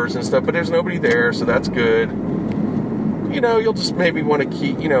stores and stuff, but there's nobody there, so that's good. You know, you'll just maybe want to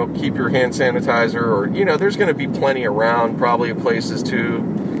keep your hand sanitizer, or, you know, there's going to be plenty around, probably of places too.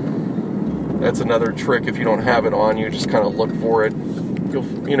 That's another trick. If you don't have it on you, just kind of look for it.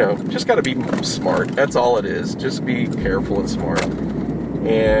 You know, just got to be smart. That's all it is. Just be careful and smart.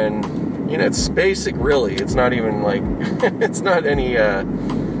 And, you know, it's basic, really. It's not even like, it's not any,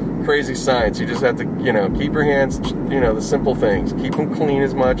 crazy science. You just have to, keep your hands, the simple things. Keep them clean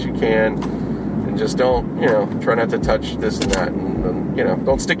as much as you can. And just don't, try not to touch this and that. And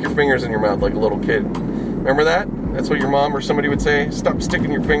don't stick your fingers in your mouth like a little kid. Remember that? That's what your mom or somebody would say. Stop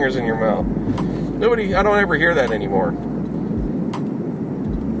sticking your fingers in your mouth. I don't ever hear that anymore.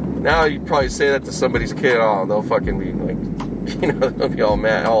 Now you probably say that to somebody's kid. Oh, they'll fucking be like, they'll be all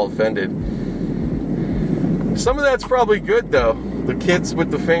mad, all offended. Some of that's probably good though. The kids with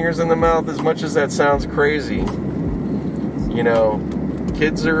the fingers in the mouth, as much as that sounds crazy,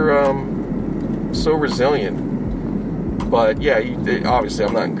 kids are so resilient. But yeah, obviously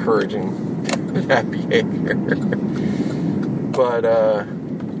I'm not encouraging that behavior.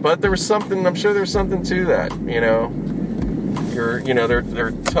 But there was something. I'm sure there's something to that.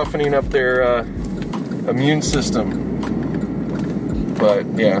 They're toughening up their immune system. But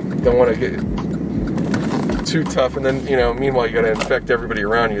yeah, don't want to get too tough, and then meanwhile you got to infect everybody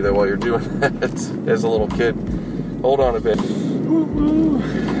around you though while you're doing that as a little kid. Hold on a bit.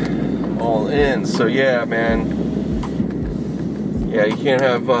 All in. So yeah, man. Yeah, you can't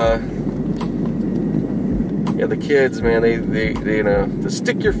have. The kids, man. They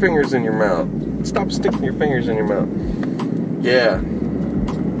stick your fingers in your mouth. Stop sticking your fingers in your mouth. Yeah,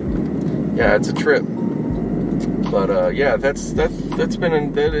 it's a trip. But that's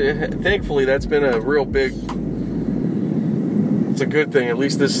been thankfully that's been a real big. It's a good thing. At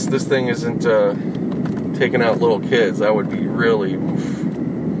least this thing isn't taking out little kids. That would be really.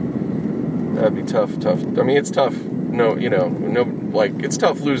 That'd be tough. I mean, it's tough. No, it's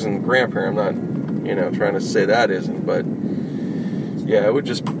tough losing a grandparent. I'm not, trying to say that isn't, but yeah, it would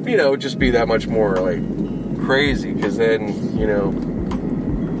just be that much more like crazy, because then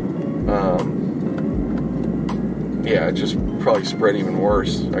it just probably spread even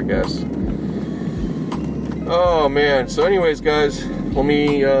worse, I guess. Oh man. So anyways, guys, let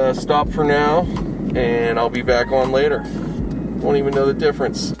me stop for now, and I'll be back on later. Won't even know the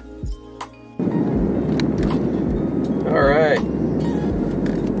difference. All right,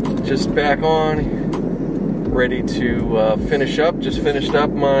 just back on, ready to finish up. Just finished up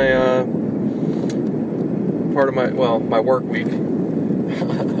my part of my work week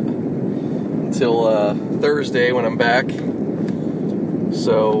until Thursday when I'm back.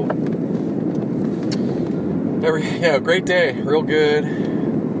 So great day, real good.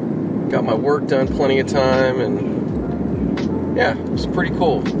 Got my work done plenty of time, and yeah, it was pretty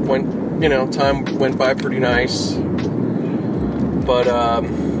cool. Time went by pretty nice. But,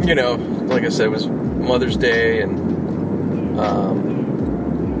 like I said, it was Mother's Day, and,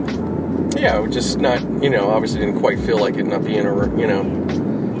 just not, obviously didn't quite feel like it not being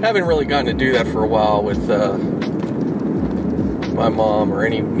haven't really gotten to do that for a while with, my mom or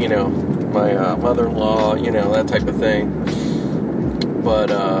my, mother-in-law, that type of thing.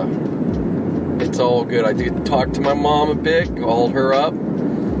 But, it's all good. I did talk to my mom a bit, called her up,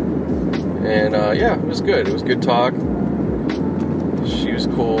 and, it was good. It was good talk. She was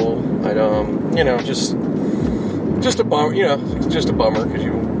cool. Just a bummer, just a bummer, because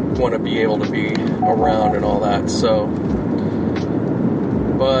you want to be able to be around and all that. So,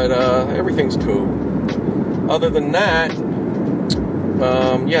 but everything's cool. Other than that,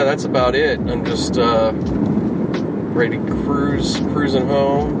 that's about it. I'm just ready to cruising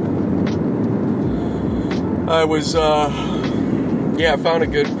home. I was, I found a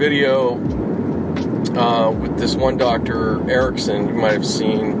good video. With this one Dr. Erickson. You might have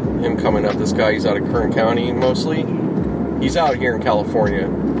seen him coming up. This guy, he's out of Kern County mostly. He's out here in California,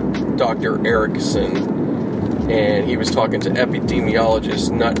 Dr. Erickson. And he was talking to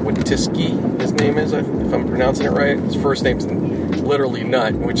epidemiologist Nut Wittiski, his name is, if I'm pronouncing it right. His first name's literally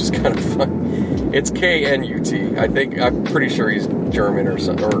Nut, which is kind of fun. It's K-N-U-T. I'm pretty sure he's German or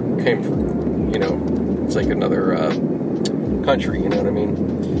something, or came from, it's like another country, you know what I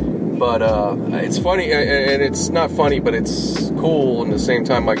mean? But it's funny, and it's not funny, but it's cool. And at the same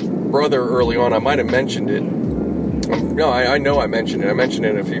time, my brother early on, I might have mentioned it. I know I mentioned it. I mentioned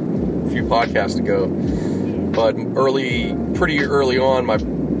it a few podcasts ago. But pretty early on, my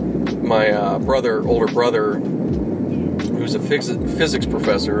older brother, who's a physics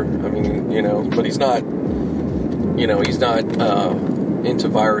professor. I mean, but he's not into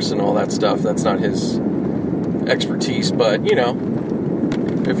virus and all that stuff. That's not his expertise. But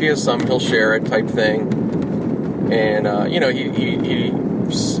if he has some, he'll share it, type thing. And he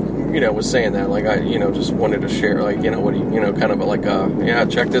was saying that, like, I just wanted to share, like, what do you kind of like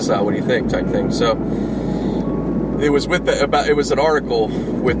check this out, what do you think, type thing. So it was it was an article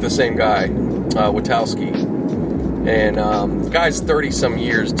with the same guy, Witowski, and the guy's 30 some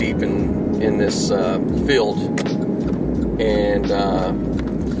years deep in this field, and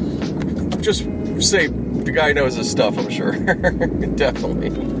just say the guy knows his stuff, I'm sure. Definitely.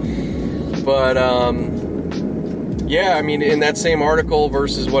 But, yeah, I mean, in that same article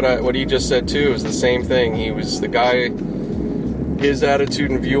versus what he just said, too, is the same thing. He was the guy, his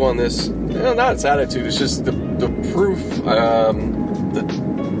attitude and view on this, not his attitude, it's just the proof,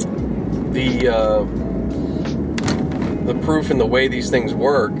 the proof in the way these things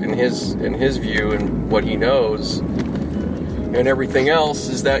work, in his view and what he knows, and everything else,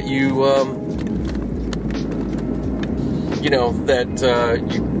 is that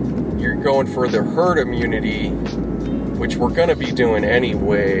you're going for the herd immunity, which we're going to be doing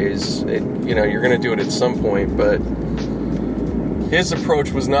anyways. You're going to do it at some point, but his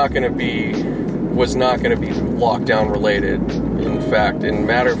approach was not going to be lockdown related.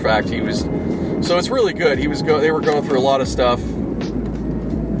 Matter of fact, he was. So it's really good. They were going through a lot of stuff,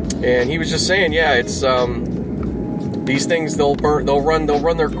 and he was just saying, yeah, it's these things they'll run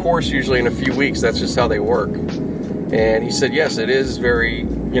their course usually in a few weeks. That's just how they work. And he said, yes, it is very,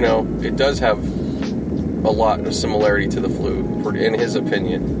 it does have a lot of similarity to the flu, in his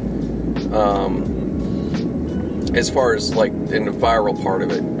opinion. As far as like in the viral part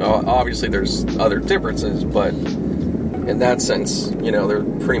of it, obviously there's other differences, but in that sense, they're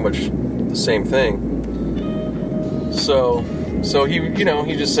pretty much the same thing. So he,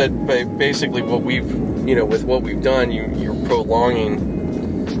 he just said basically what we've, with what we've done, you're prolonging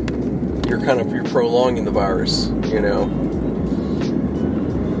the virus,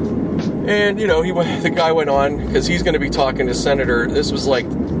 And, the guy went on, because he's going to be talking to Senator, this was like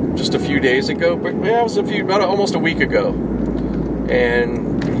just a few days ago, but yeah, it was about almost a week ago.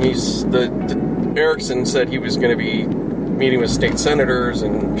 And Erickson said he was going to be meeting with state senators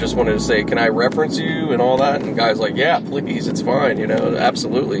and just wanted to say, can I reference you and all that? And the guy's like, yeah, please, it's fine,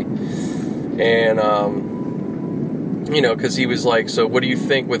 absolutely. And, because he was like, so what do you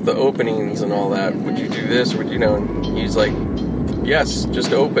think with the openings and all that? Would you do this? And he's like, yes,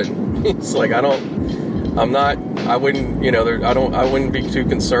 just open. He's like, I wouldn't be too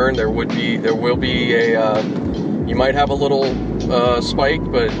concerned. There will be you might have a little spike,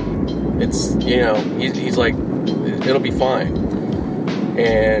 but it's, he's like, it'll be fine.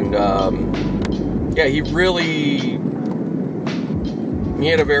 And, yeah, he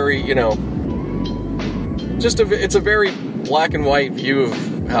had a very, it's a very black and white view of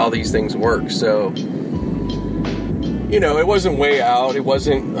how these things work. So, it wasn't way out. It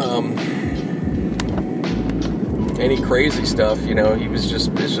wasn't any crazy stuff. It's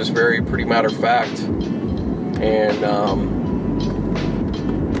just very pretty matter of fact. And,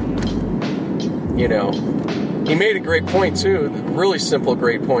 he made a great point too. A really simple,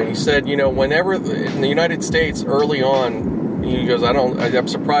 great point. He said, whenever in the United States early on, he goes, I'm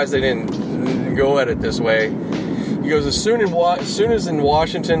surprised they didn't go at it this way. He goes, as soon as in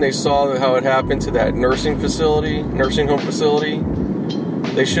Washington they saw how it happened to that nursing home facility,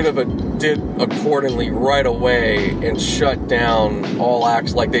 they should have did accordingly right away and shut down all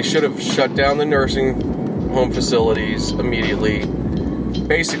acts. Like they should have shut down the nursing home facilities immediately,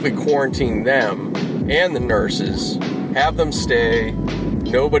 basically quarantine them and the nurses, have them stay,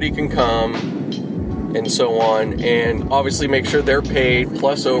 nobody can come, and so on, and obviously make sure they're paid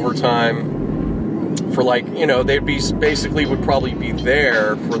plus overtime. For they'd be would probably be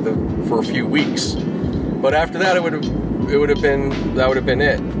there for a few weeks, but after that it would have been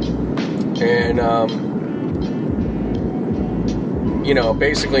it. And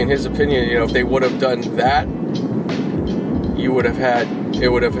basically in his opinion, if they would have done that, it would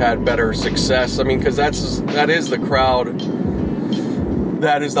have had better success. I mean, because that is the crowd,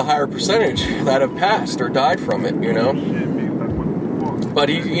 that is the higher percentage that have passed or died from it. But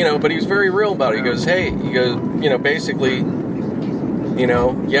he was very real about it. He goes, basically,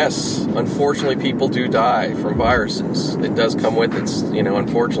 yes, unfortunately people do die from viruses. It does come with it,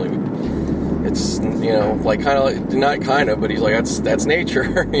 unfortunately. It's, but he's like, that's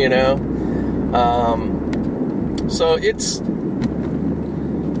nature, So it's,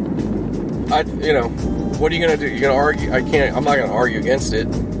 what are you going to do? You're going to argue? I'm not going to argue against it.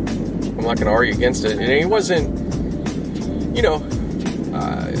 And he wasn't,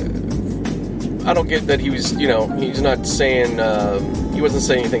 I don't get that he was, he's not saying, he wasn't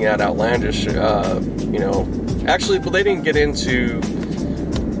saying anything that outlandish, actually, but they didn't get into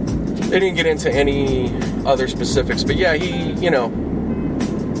any other specifics, but yeah, he,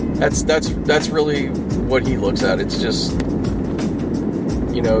 that's really what he looks at. It's just,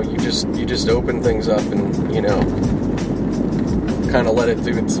 you just open things up and, kind of let it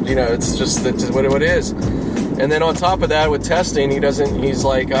do its, it's just what it is. And then on top of that, with testing, he's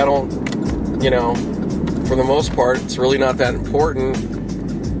like, for the most part, it's really not that important.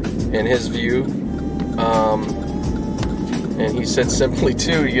 in his view. And he said simply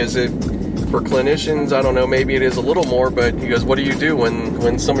too, he goes, for clinicians, I don't know, maybe it is a little more, but he goes, what do you do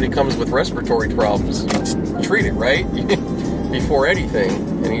when somebody comes with respiratory problems? You treat it, right? Before anything.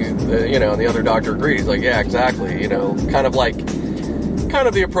 And he, and the other doctor agreed. He's like, yeah, exactly. Kind of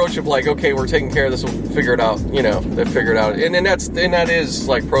the approach of like, okay, we're taking care of this, we'll figure it out, they figure it out. And that is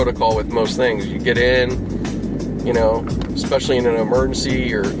like protocol with most things. You get in, especially in an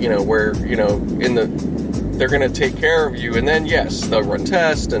emergency or, where, they're going to take care of you. And then, yes, they'll run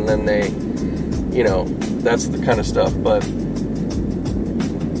tests and then they, that's the kind of stuff. But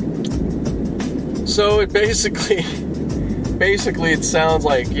so it basically it sounds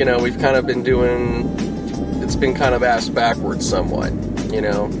like, we've kind of been it's been kind of ass backwards somewhat,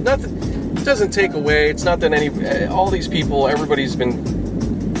 nothing, it doesn't take away. It's not that all these people, everybody's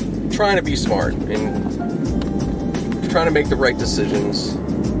been trying to be smart and trying to make the right decisions.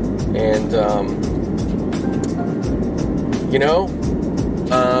 And,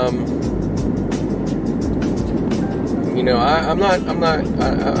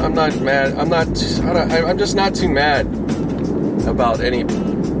 I'm just not too mad about any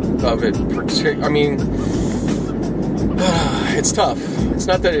of it. It's tough. It's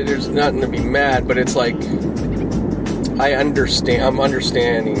not that there's nothing to be mad, but it's like, I'm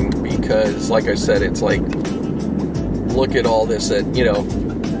understanding because, like I said, it's like, look at all this that,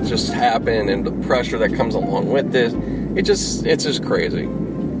 just happened and the pressure that comes along with this. It's just crazy.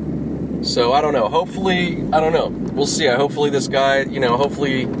 So I don't know. Hopefully, I don't know. We'll see. Hopefully this guy,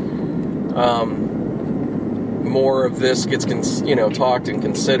 hopefully more of this gets, talked and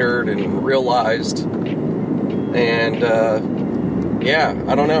considered and realized. And yeah,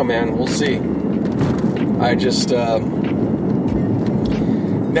 I don't know, man. We'll see. I just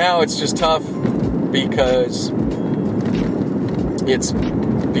now it's just tough because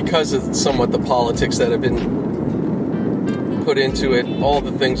of somewhat the politics that have been put into it, all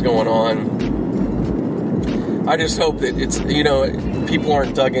the things going on. I just hope that it's, people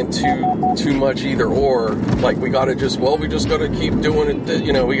aren't dug into too much either or. Like, we just gotta keep doing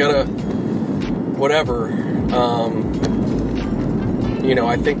it, we gotta, whatever.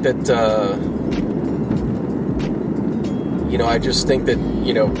 I think that, I just think that,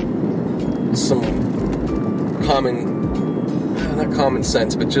 some not common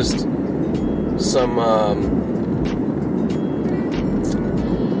sense, but just some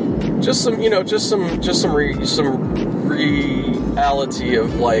reality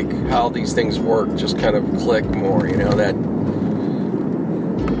of like how these things work just kind of click more, that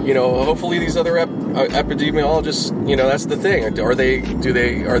hopefully these other epidemiologists, that's the thing. Are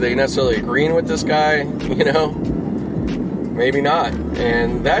they necessarily agreeing with this guy? Maybe not.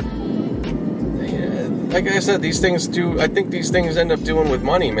 And that, like I said, I think these things end up doing with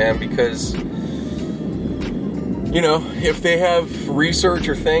money, man, because if they have research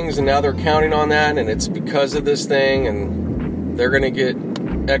or things and now they're counting on that and it's because of this thing and they're going to get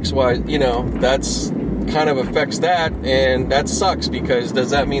X, Y, that's kind of affects that, and that sucks because does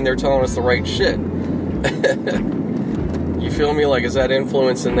that mean they're telling us the right shit? You feel me? Like, is that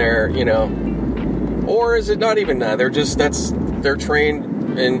influence in their, or is it not even that? They're trained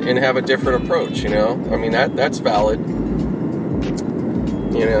and have a different approach, that's valid,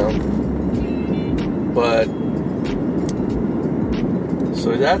 but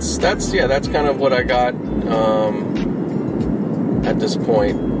so that's kind of what I got at this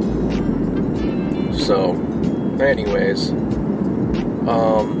point. So anyways,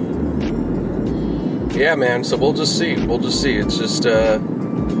 yeah, man, so we'll just see. It's just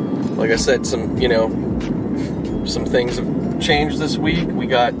like I said, some things have changed this week. We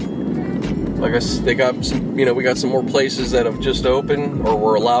got, like I said, they got some, we got some more places that have just opened or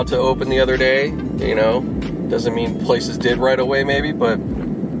were allowed to open the other day. Doesn't mean places did right away, maybe, but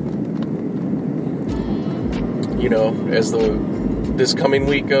as this coming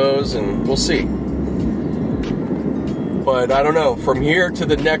week goes, and we'll see. But I don't know. From here to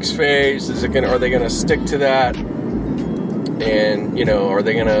the next phase, are they gonna stick to that? And are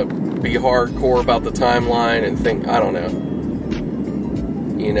they gonna be hardcore about the timeline and think? I don't know.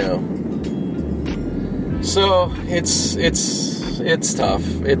 So it's tough.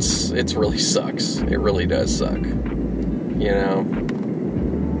 It really sucks. It really does suck.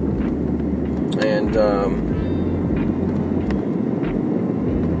 And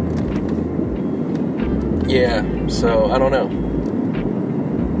yeah. So I don't know.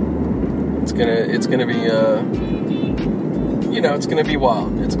 It's gonna be it's gonna be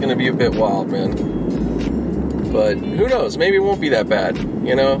wild. It's gonna be a bit wild, man. But who knows? Maybe it won't be that bad.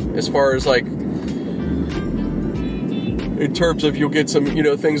 As far as like, in terms of you'll get some,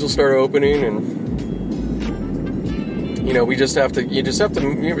 things will start opening, and you really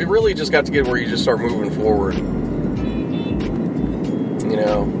just got to get where you just start moving forward,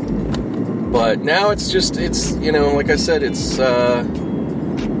 but now it's like I said, it's,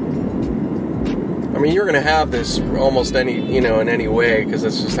 you're going to have this almost any, in any way, because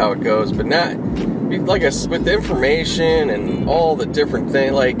that's just how it goes, but not, like with the information and all the different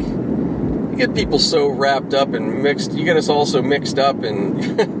things, like, you get people so wrapped up and mixed, you get us all so mixed up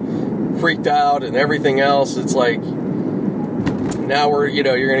and freaked out and everything else. It's like, now we're, you're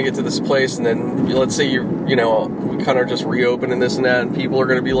going to get to this place, and then let's say we kind of just reopen and this and that, and people are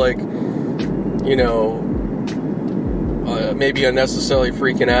going to be like, maybe unnecessarily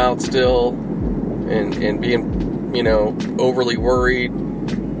freaking out still, and being, overly worried.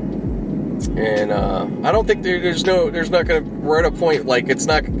 And I don't think we're at a point, like, it's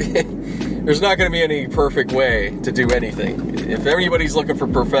not, there's not going to be any perfect way to do anything. If anybody's looking for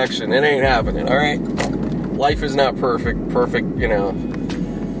perfection, it ain't happening, all right? Life is not perfect, and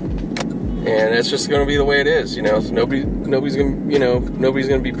it's just going to be the way it is, So nobody's going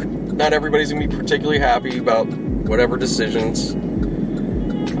to be, not everybody's going to be particularly happy about whatever decisions,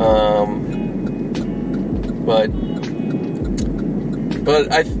 but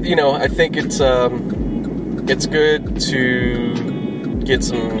I think it's good to get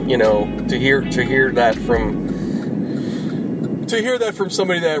some, to hear that from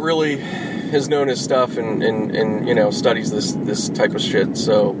somebody that really has known his stuff and studies this type of shit.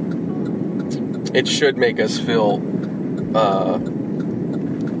 So it should make us feel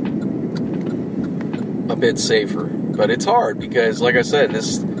a bit safer. But it's hard because, like I said,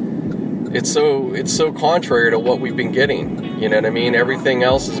 it's so contrary to what we've been getting. You know what I mean? Everything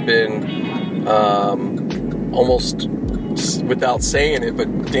else has been almost, without saying it,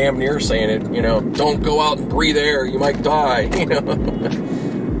 but damn near saying it, don't go out and breathe air, you might die, and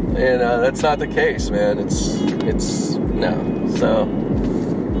that's not the case, man. It's no. So,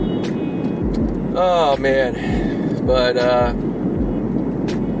 oh man, but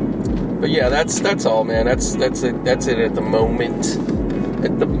yeah, that's all, man. That's it at the moment.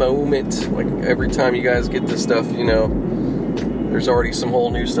 Like, every time you guys get this stuff, there's already some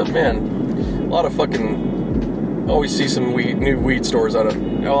whole new stuff, man. A lot of fucking, I always see some new weed stores out of,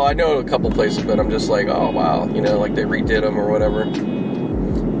 I know a couple places, but I'm just like, oh wow, like they redid them or whatever.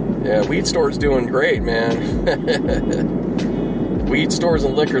 Yeah, weed stores doing great, man. Weed stores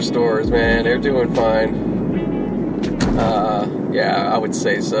and liquor stores, man, they're doing fine. Yeah, I would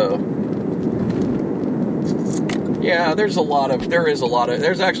say so. Yeah, there's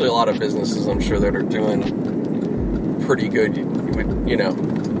actually a lot of businesses, I'm sure, that are doing pretty good,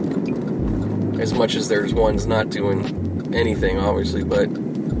 as much as there's ones not doing anything, obviously, but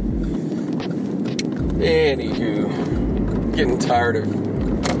anywho, getting tired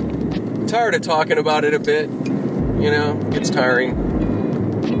of talking about it a bit, gets tiring,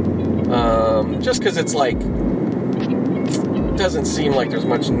 just because it's like, it doesn't seem like there's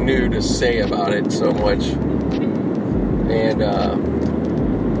much new to say about it so much. And,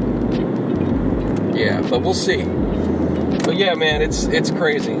 yeah, but we'll see. But yeah, man, it's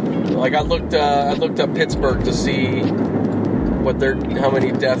crazy. Like, I looked up Pittsburgh to see how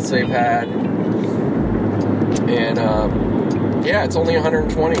many deaths they've had. And, yeah, it's only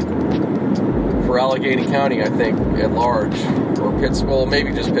 120 for Allegheny County, I think, at large. Or Pittsburgh,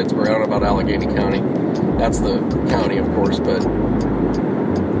 maybe just Pittsburgh. I don't know about Allegheny County. That's the county, of course, but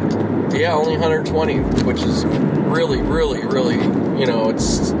yeah, only 120, which is really, really, really,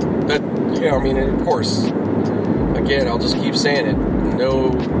 it's that, of course, again, I'll just keep saying it.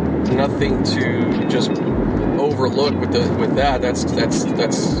 Nothing to just overlook with that. That's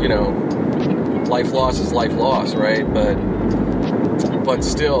life loss is life loss, right? But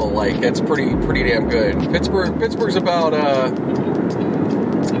still, like, it's pretty damn good. Pittsburgh's about,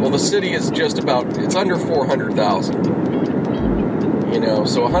 the city is just about, it's under 400,000.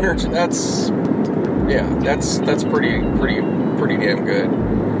 So 100, that's pretty damn good.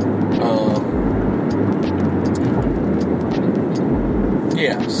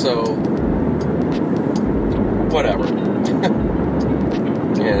 Yeah, so whatever.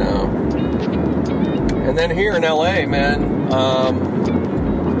 And then here in LA, man,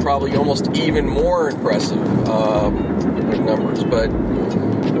 probably almost even more impressive with numbers, but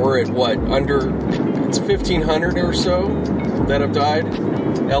we're at it's 1,500 or so that have died,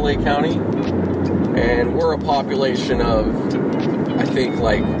 LA County, and we're a population of, I think,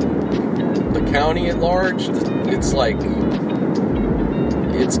 like, the county at large, it's like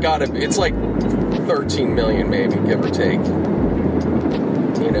 13 million, maybe, give or take.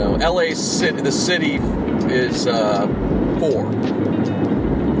 LA City, the city is 4.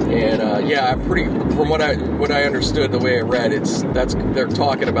 And from what I understood, the way I read, they're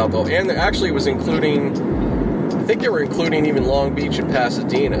talking about and actually it was including, I think they were including even Long Beach and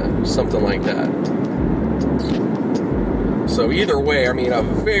Pasadena, something like that. So either way, I mean, a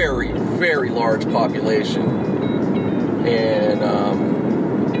very, very large population, and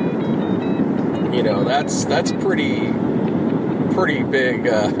that's pretty big.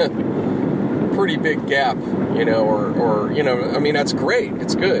 Pretty big gap, or I mean, that's great.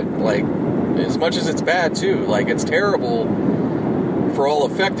 It's good. Like, as much as it's bad too, like, it's terrible for all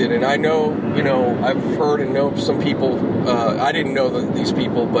affected. And I know, I've heard and know some people, I didn't know these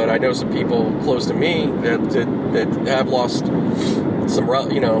people, but I know some people close to me that have lost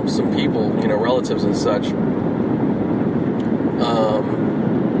some people, relatives and such.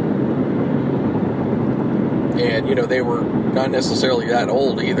 And, they were not necessarily that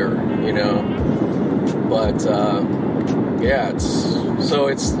old either, but,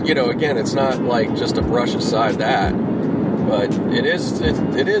 it's, again, it's not like just to brush aside that, but it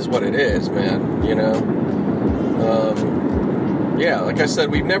is what it is, man, like I said,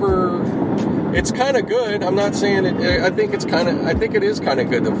 it's kind of good. I'm not saying it, I think it is kind of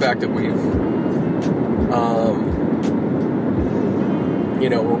good, the fact that we've,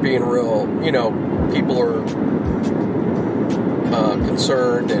 we're being real, people are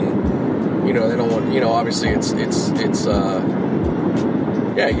concerned, and they don't want, obviously it's you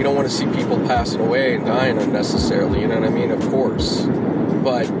don't want to see people passing away and dying unnecessarily, you know what I mean, of course,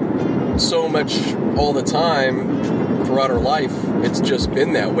 but so much all the time throughout our life, it's just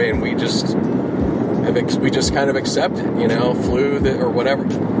been that way, and we just kind of accept it, flu or whatever.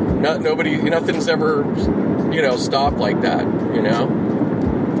 Nothing's ever stopped like that,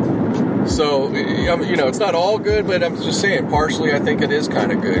 So, it's not all good, but I'm just saying, partially I think it is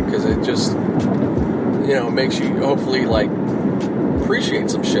kind of good, because it just, makes you hopefully, like, appreciate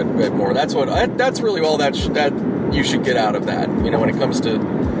some shit a bit more. That's really all that you should get out of that, when it comes to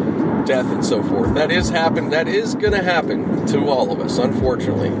death and so forth. That is going to happen to all of us,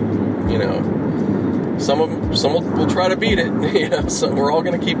 unfortunately, Some will try to beat it, so we're all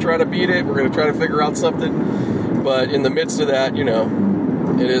going to keep trying to beat it. We're going to try to figure out something, but in the midst of that,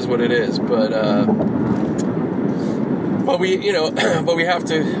 it is what it is, but we have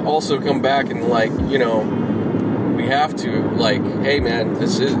to also come back and, like, we have to, like, hey man,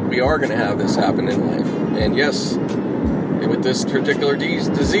 we are going to have this happen in life, and yes, with this particular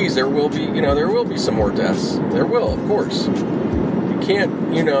disease, there will be some more deaths. There will, of course. You can't,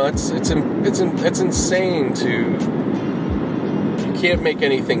 it's insane you can't make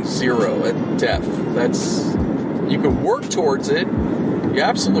anything zero at death. You can work towards it. You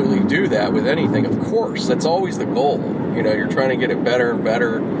absolutely do that with anything, of course. That's always the goal. You're trying to get it better and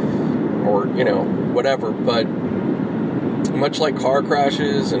better, or, whatever. But much like car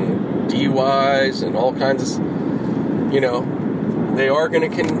crashes and DUIs and all kinds of, they are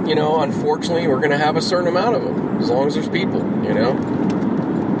going to, unfortunately, we're going to have a certain amount of them, as long as there's people,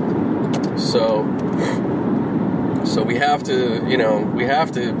 So we have to, we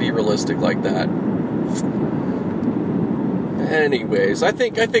have to be realistic like that. Anyways, I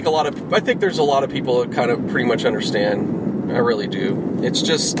think there's a lot of people that kind of pretty much understand. I really do. It's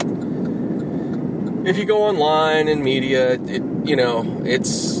just, if you go online and media, it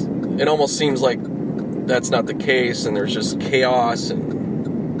almost seems like that's not the case, and there's just chaos, and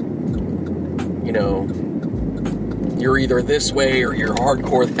you're either this way or you're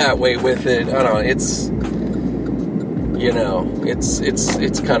hardcore that way with it. I don't know.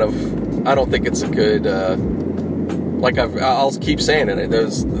 It's kind of, I don't think it's a good. I'll keep saying it.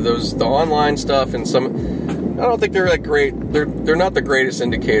 The online stuff and some, I don't think they're that great. They're not the greatest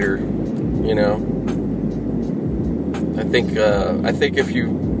indicator, I think if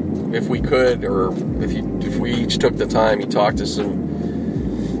we could, or if we each took the time, you talk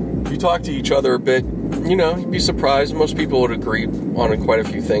to each other a bit, you'd be surprised. Most people would agree on quite a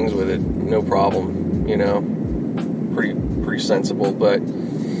few things with it, no problem. Pretty sensible, but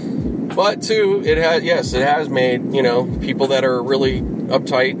too, it has made, people that are really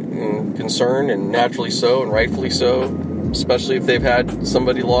uptight and concerned, and naturally so, and rightfully so, especially if they've had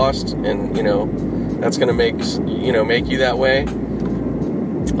somebody lost, and, that's going to make you that way.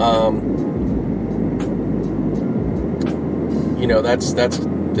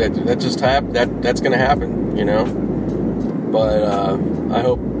 That's going to happen, but, I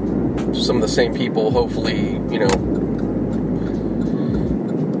hope some of the same people, hopefully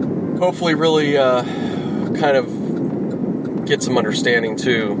really kind of get some understanding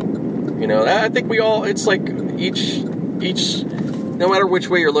too. I think we all, it's like each, no matter which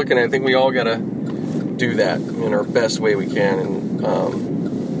way you're looking at, I think we all gotta do that in our best way we can. And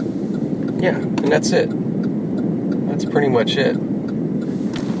and that's it. That's pretty much it.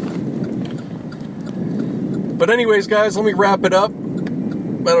 But anyways, guys, let me wrap it up.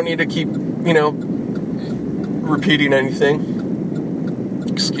 I don't need to keep, repeating anything.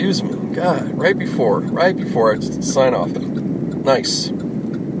 Excuse me. God, right before I sign off. Nice.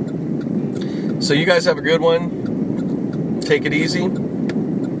 So you guys have a good one. Take it easy.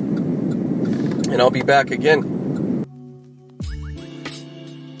 And I'll be back again.